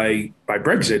forward by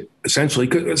Brexit, essentially,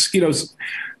 because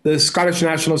the Scottish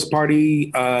Nationalist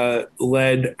Party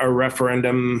led a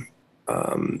referendum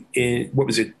in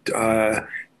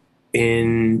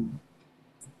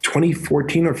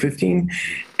 2014 or 15,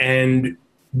 and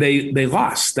they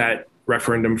lost that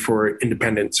referendum for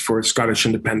independence, for Scottish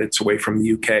independence away from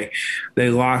the UK. They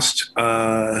lost.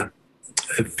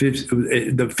 The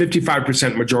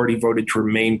 55% majority voted to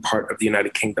remain part of the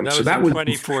United Kingdom. That so was that in was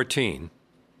 2014.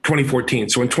 2014.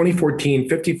 So in 2014,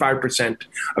 55%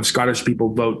 of Scottish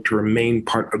people vote to remain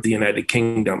part of the United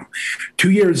Kingdom.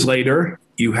 2 years later,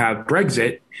 you have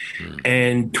Brexit.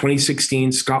 And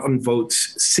 2016, Scotland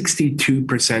votes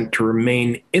 62% to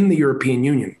remain in the European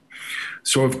Union.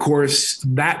 So, of course,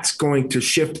 that's going to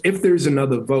shift. If there's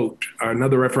another vote,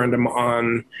 another referendum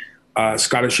on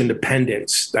Scottish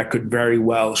independence, that could very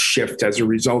well shift as a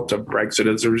result of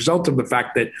Brexit, as a result of the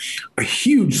fact that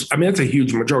that's a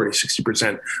huge majority,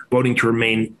 60% voting to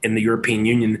remain in the European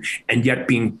Union and yet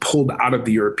being pulled out of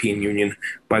the European Union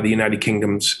by the United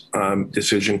Kingdom's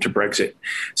decision to Brexit.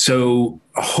 So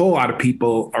a whole lot of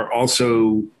people are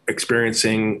also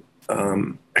experiencing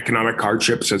economic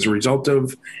hardships as a result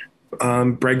of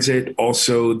Brexit.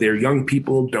 Also, their young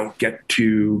people don't get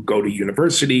to go to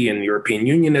university in the European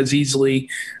Union as easily.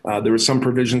 There were some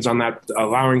provisions on that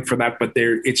allowing for that, but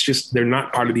they're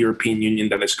not part of the European Union.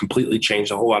 That has completely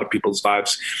changed a whole lot of people's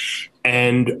lives.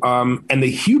 And the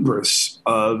hubris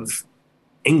of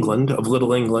England, of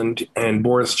Little England, and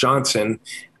Boris Johnson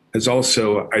has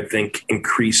also, I think,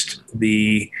 increased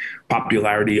the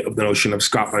popularity of the notion of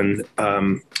Scotland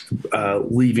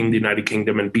leaving the United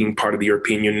Kingdom and being part of the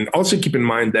European Union. Also keep in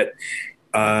mind that,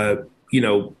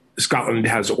 Scotland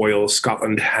has oil.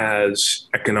 Scotland has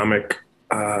economic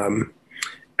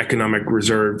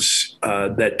reserves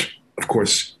that, of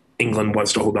course, England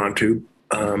wants to hold on to.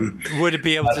 Would it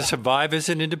be able to survive as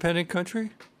an independent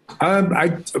country?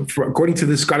 According to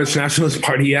the Scottish Nationalist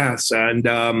Party, yes. And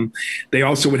they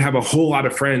also would have a whole lot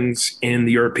of friends in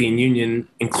the European Union,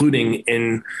 including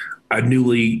in a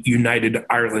newly united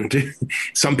Ireland.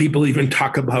 Some people even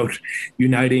talk about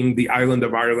uniting the island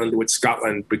of Ireland with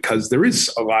Scotland because there is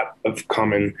a lot of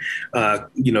common,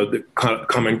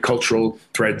 common cultural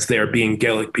threads there, being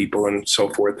Gaelic people and so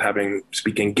forth,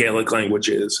 speaking Gaelic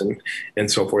languages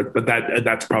and so forth. But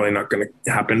that's probably not going to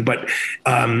happen. But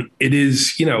it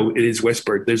is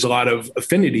whispered. There's a lot of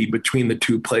affinity between the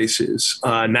two places.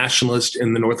 Nationalists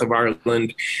in the north of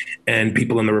Ireland and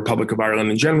people in the Republic of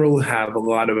Ireland in general have a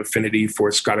lot of affinity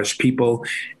for Scottish people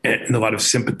and a lot of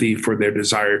sympathy for their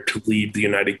desire to leave the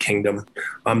United Kingdom.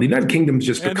 The United Kingdom is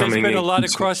just becoming... There's been a lot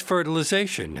of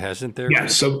cross-fertilization, hasn't there? Yeah,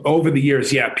 so over the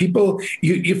years, people,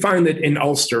 you find that in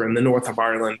Ulster, in the north of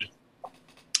Ireland,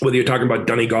 whether you're talking about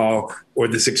Donegal or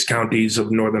the 6 counties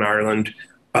of Northern Ireland,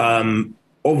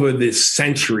 over the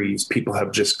centuries, people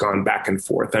have just gone back and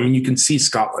forth. I mean, you can see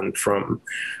Scotland from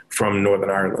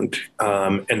Northern Ireland,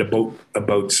 and a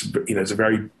boat's, it's a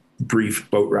very brief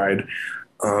boat ride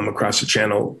across the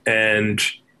channel. And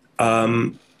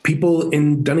people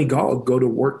in Donegal go to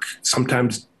work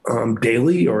sometimes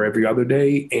daily or every other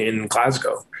day in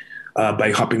Glasgow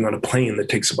by hopping on a plane that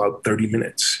takes about 30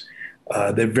 minutes.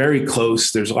 They're very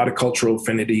close. There's a lot of cultural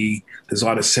affinity. There's a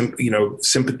lot of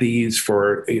sympathies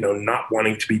for not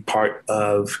wanting to be part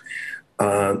of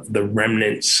the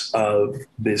remnants of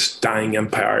this dying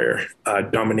empire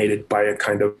dominated by a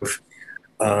kind of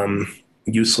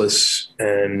useless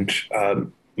and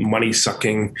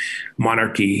money-sucking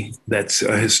monarchy that's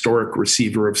a historic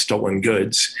receiver of stolen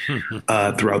goods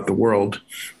throughout the world.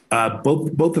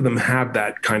 Both of them have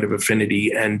that kind of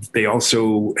affinity, and they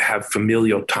also have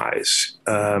familial ties.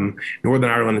 Northern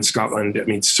Ireland and Scotland, I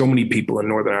mean, so many people in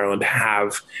Northern Ireland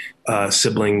have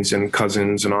siblings and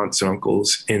cousins and aunts and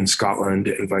uncles in Scotland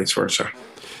and vice versa.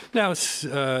 Now,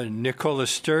 Nicola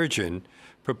Sturgeon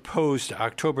proposed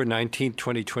October 19,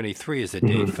 2023 as the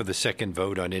date for the second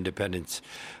vote on independence.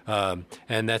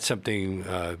 And that's something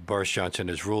Boris Johnson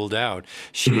has ruled out.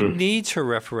 She needs her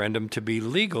referendum to be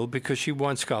legal because she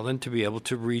wants Scotland to be able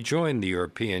to rejoin the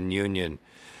European Union.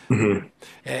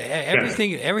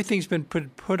 Everything's been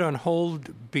put on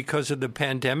hold because of the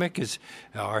pandemic.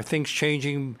 Are things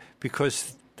changing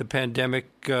because the pandemic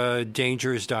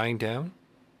danger is dying down?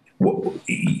 Well,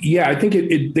 yeah, I think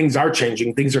things are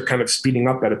changing. Things are kind of speeding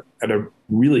up at a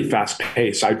really fast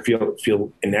pace. I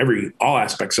feel in all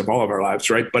aspects of all of our lives,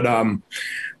 right? But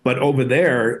over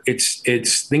there,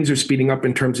 it's things are speeding up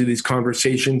in terms of these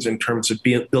conversations, in terms of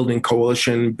building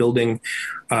coalition, building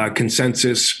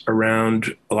consensus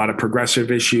around a lot of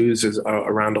progressive issues,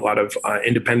 around a lot of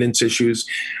independence issues.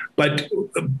 But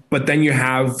then you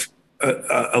have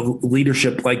a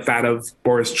leadership like that of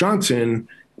Boris Johnson,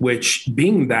 which,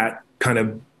 being that kind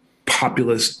of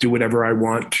populist, do whatever I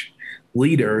want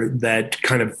leader that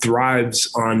kind of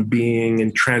thrives on being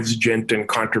intransigent and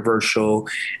controversial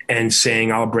and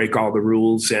saying, I'll break all the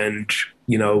rules and,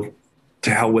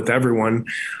 to hell with everyone.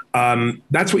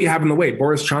 That's what you have in the way.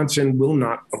 Boris Johnson will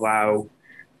not allow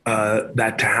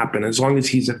that to happen. As long as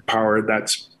he's in power,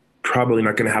 that's probably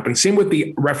not going to happen. Same with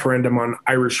the referendum on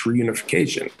Irish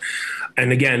reunification.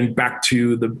 And again, back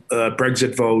to the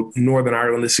Brexit vote, Northern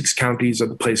Ireland, the 6 counties of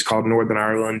the place called Northern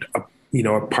Ireland, a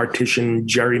partition,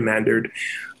 gerrymandered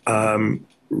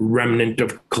remnant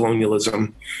of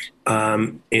colonialism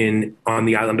on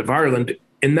the island of Ireland.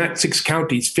 In that 6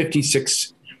 counties,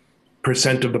 56%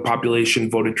 of the population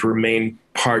voted to remain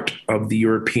part of the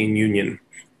European Union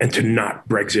and to not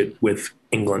Brexit with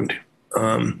England.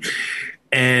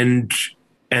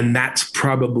 And that's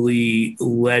probably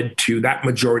led to, that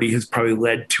majority has probably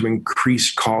led to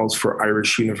increased calls for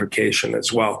Irish unification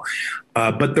as well.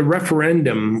 But the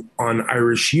referendum on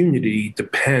Irish unity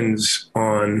depends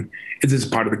on, this is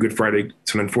part of the Good Friday,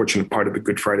 it's an unfortunate part of the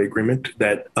Good Friday Agreement,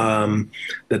 that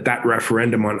that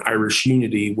referendum on Irish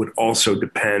unity would also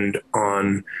depend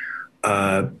on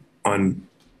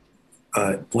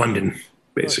London,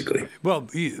 basically. Well,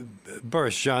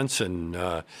 Boris Johnson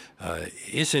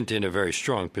isn't in a very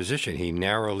strong position. He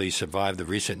narrowly survived the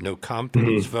recent no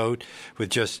confidence vote with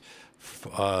just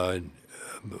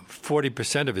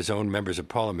 40% of his own members of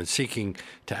parliament seeking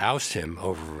to oust him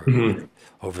over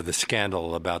the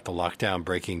scandal about the lockdown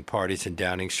breaking parties in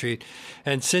Downing Street.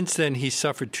 And since then, he's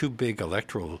suffered 2 big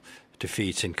electoral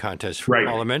defeats in contests for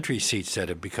parliamentary seats that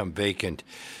have become vacant.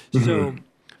 So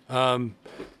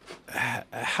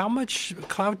how much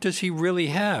clout does he really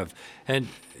have? And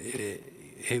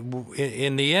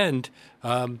in the end,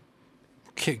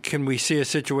 can we see a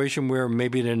situation where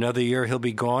maybe in another year he'll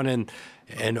be gone and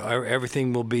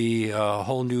everything will be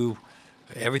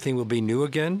everything will be new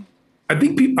again? I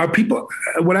think people,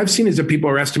 what I've seen is that people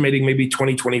are estimating maybe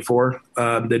 2024,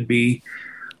 there'd be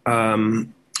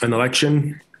an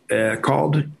election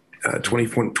called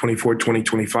 2024,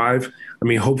 2025. I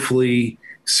mean, hopefully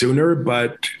sooner,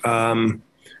 but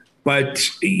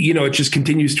it just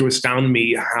continues to astound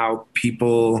me how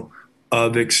people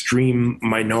of extreme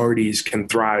minorities can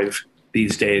thrive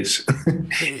these days.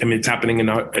 I mean, it's happening in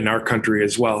our country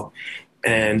as well,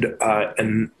 and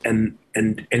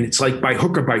it's like by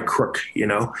hook or by crook,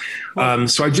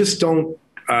 So I just don't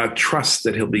trust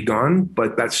that he'll be gone,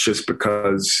 but that's just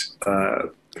because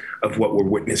of what we're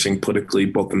witnessing politically,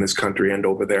 both in this country and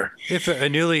over there. If a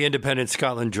newly independent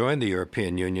Scotland joined the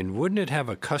European Union, wouldn't it have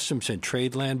a customs and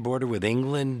trade land border with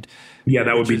England? Yeah,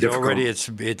 that would be difficult. Already its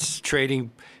biggest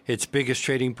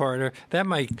trading partner. That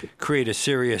might create a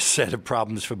serious set of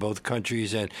problems for both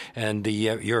countries and the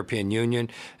European Union,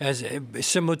 as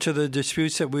similar to the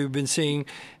disputes that we've been seeing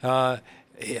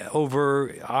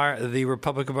over the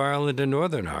Republic of Ireland and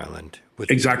Northern Ireland.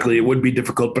 Exactly. It would be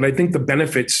difficult. But I think the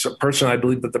benefits, personally, I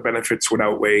believe that the benefits would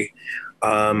outweigh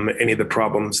any of the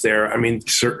problems there. I mean,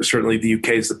 certainly the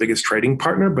UK is the biggest trading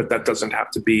partner, but that doesn't have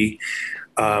to be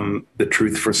the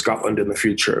truth for Scotland in the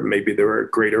future. Maybe there are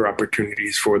greater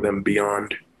opportunities for them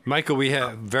beyond. Michael, we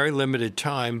have very limited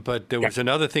time, but there was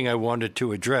another thing I wanted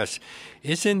to address.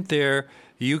 Isn't there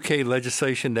UK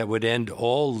legislation that would end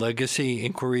all legacy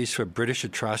inquiries for British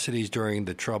atrocities during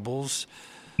the Troubles?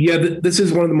 Yeah, this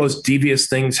is one of the most devious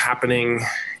things happening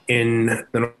in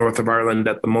the north of Ireland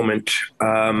at the moment.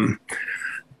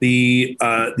 The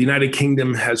United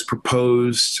Kingdom has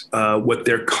proposed what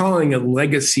they're calling a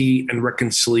legacy and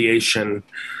reconciliation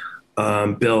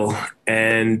bill.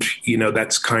 And,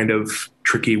 that's kind of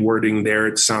tricky wording there.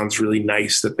 It sounds really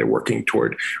nice that they're working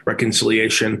toward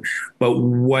reconciliation. But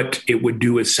what it would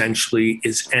do essentially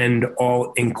is end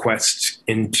all inquests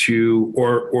into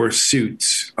or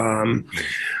suits,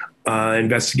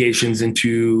 investigations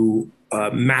into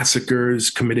massacres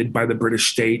committed by the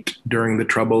British state during the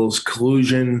Troubles,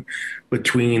 collusion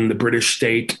between the British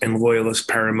state and loyalist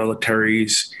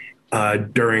paramilitaries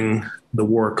during the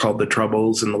war called the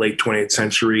Troubles in the late 20th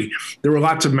century. There were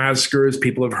lots of massacres.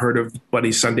 People have heard of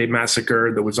Bloody Sunday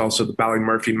Massacre. There was also the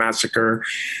Ballymurphy Massacre,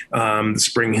 the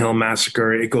Spring Hill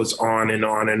Massacre. It goes on and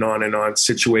on and on and on.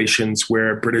 Situations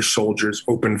where British soldiers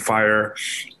opened fire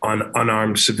on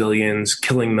unarmed civilians,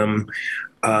 killing them.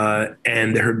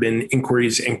 And there have been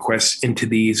inquests into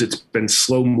these. It's been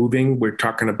slow moving. We're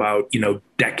talking about,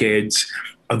 decades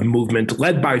of movement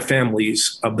led by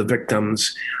families of the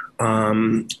victims.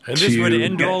 And this would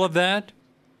end all of that?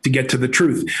 To get to the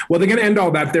truth. Well, they're going to end all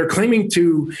that. They're claiming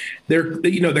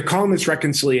they're calling this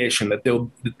reconciliation, that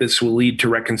this will lead to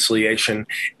reconciliation.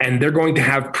 And they're going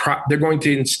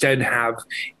to instead have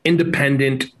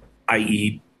independent,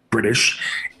 i.e. British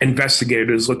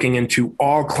investigators looking into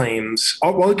all claims,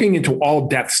 looking into all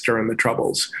deaths during the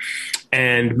Troubles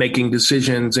and making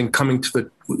decisions and coming to the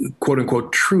quote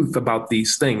unquote truth about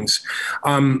these things.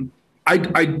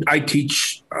 I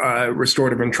teach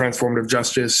restorative and transformative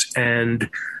justice, and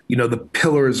the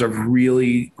pillars of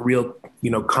real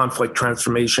conflict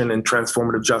transformation and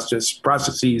transformative justice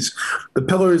processes. The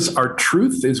pillars are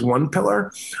truth is one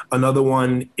pillar. Another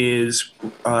one is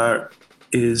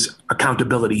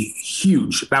accountability.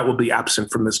 Huge. That will be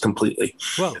absent from this completely.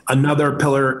 Well, another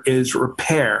pillar is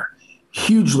repair.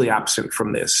 Hugely absent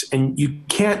from this. And you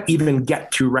can't even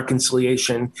get to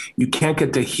reconciliation. You can't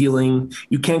get to healing.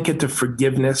 You can't get to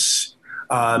forgiveness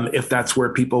if that's where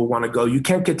people want to go. You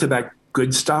can't get to that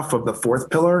good stuff of the fourth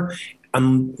pillar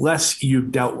unless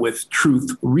you've dealt with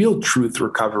truth, real truth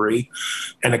recovery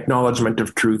and acknowledgement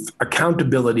of truth,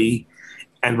 accountability,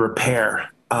 and repair.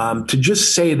 To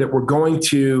just say that we're going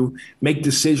to make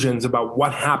decisions about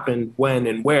what happened, when,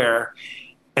 and where,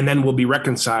 and then we'll be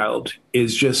reconciled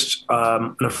is just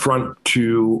an affront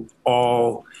to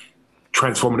all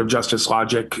transformative justice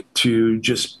logic, to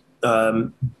just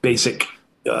basic,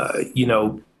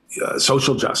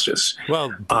 social justice.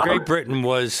 Well, Great Britain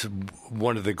was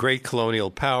one of the great colonial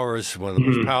powers, one of the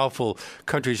most powerful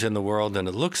countries in the world, and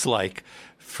it looks like,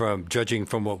 from judging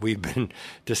from what we've been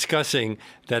discussing,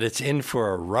 that it's in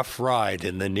for a rough ride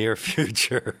in the near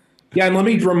future. Yeah, and let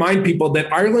me remind people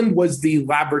that Ireland was the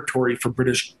laboratory for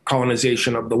British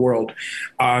colonization of the world.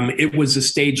 It was a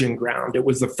staging ground. It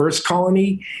was the first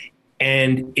colony,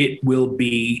 and it will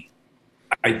be,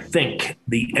 I think,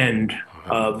 the end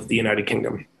of the United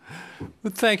Kingdom.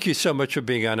 Well, thank you so much for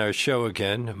being on our show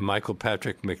again, Michael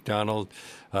Patrick McDonald.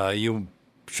 You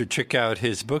should check out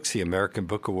his books, the American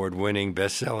Book Award-winning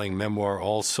best-selling memoir,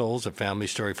 All Souls, A Family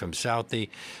Story from Southie.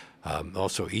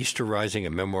 Also Easter Rising, a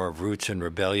memoir of roots and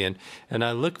rebellion. And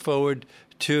I look forward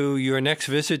to your next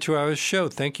visit to our show.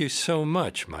 Thank you so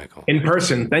much, Michael. In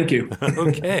person. Thank you.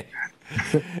 Okay.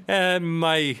 And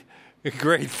my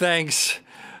great thanks.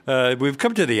 We've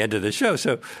come to the end of the show,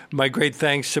 so my great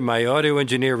thanks to my audio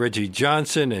engineer, Reggie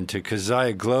Johnson, and to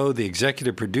Keziah Glow, the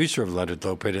executive producer of Leonard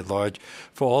Lopate at Large,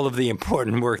 for all of the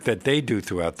important work that they do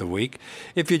throughout the week.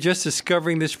 If you're just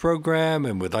discovering this program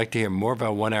and would like to hear more of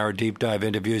our one-hour deep dive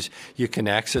interviews, you can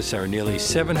access our nearly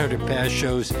 700 past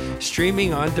shows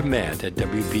streaming on demand at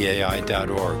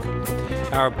WBAI.org.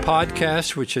 Our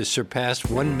podcast, which has surpassed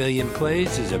 1 million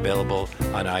plays, is available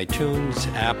on iTunes,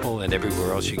 Apple, and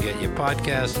everywhere else you get your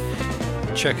podcasts.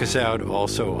 Check us out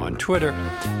also on Twitter.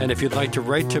 And if you'd like to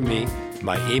write to me,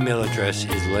 my email address is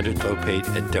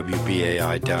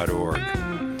leonardlopate@wbai.org.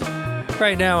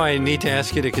 Right now, I need to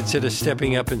ask you to consider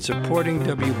stepping up and supporting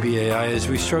WBAI as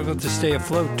we struggle to stay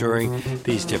afloat during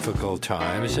these difficult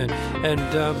times, and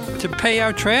to pay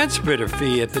our transmitter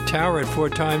fee at the tower at 4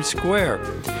 Times Square.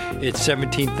 It's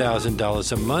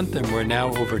 $17,000 a month, and we're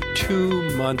now over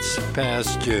 2 months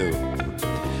past due.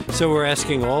 So we're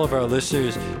asking all of our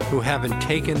listeners who haven't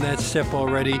taken that step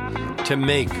already to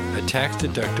make a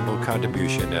tax-deductible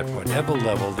contribution at whatever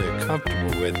level they're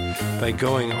comfortable with by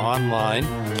going online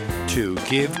to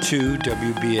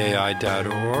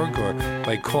give2wbai.org or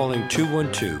by calling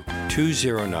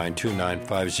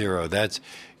 212-209-2950. That's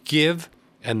give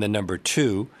and the number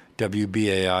 2,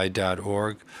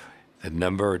 WBAI.org. The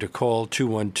number to call,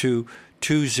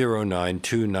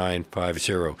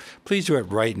 212-209-2950. Please do it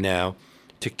right now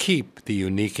to keep the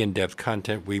unique in-depth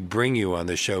content we bring you on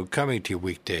the show coming to you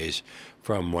weekdays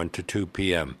from 1 to 2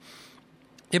 p.m.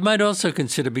 You might also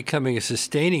consider becoming a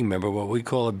sustaining member, what we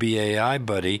call a BAI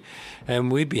buddy,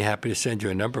 and we'd be happy to send you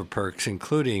a number of perks,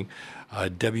 including a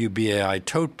WBAI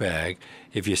tote bag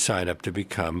if you sign up to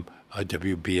become a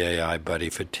WBAI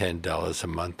buddy for $10 a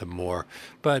month or more.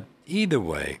 But either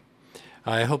way,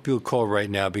 I hope you'll call right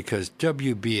now because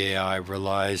WBAI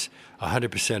relies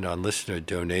 100% on listener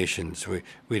donations.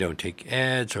 We don't take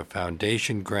ads or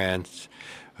foundation grants,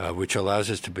 which allows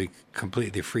us to be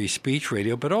completely free speech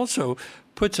radio, but also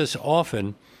puts us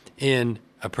often in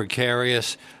a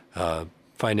precarious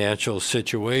financial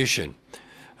situation.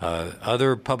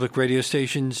 Other public radio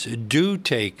stations do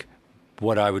take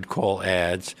what I would call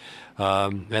ads,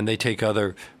 and they take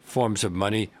other forms of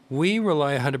money. We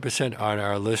rely 100% on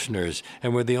our listeners,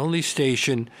 and we're the only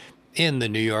station in the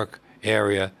New York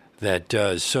area that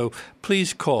does. So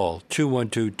please call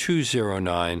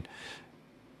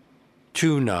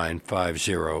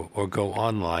 212-209-2950 or go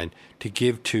online to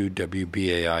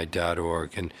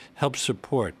give2wbai.org and help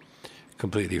support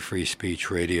completely free speech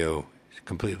radio,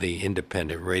 completely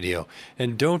independent radio.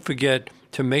 And don't forget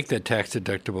to make that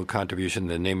tax-deductible contribution in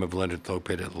the name of Leonard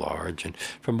Lopate at Large. And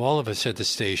from all of us at the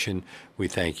station, we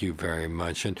thank you very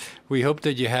much. And we hope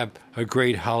that you have a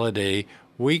great holiday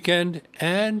weekend,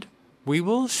 and we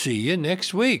will see you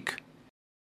next week.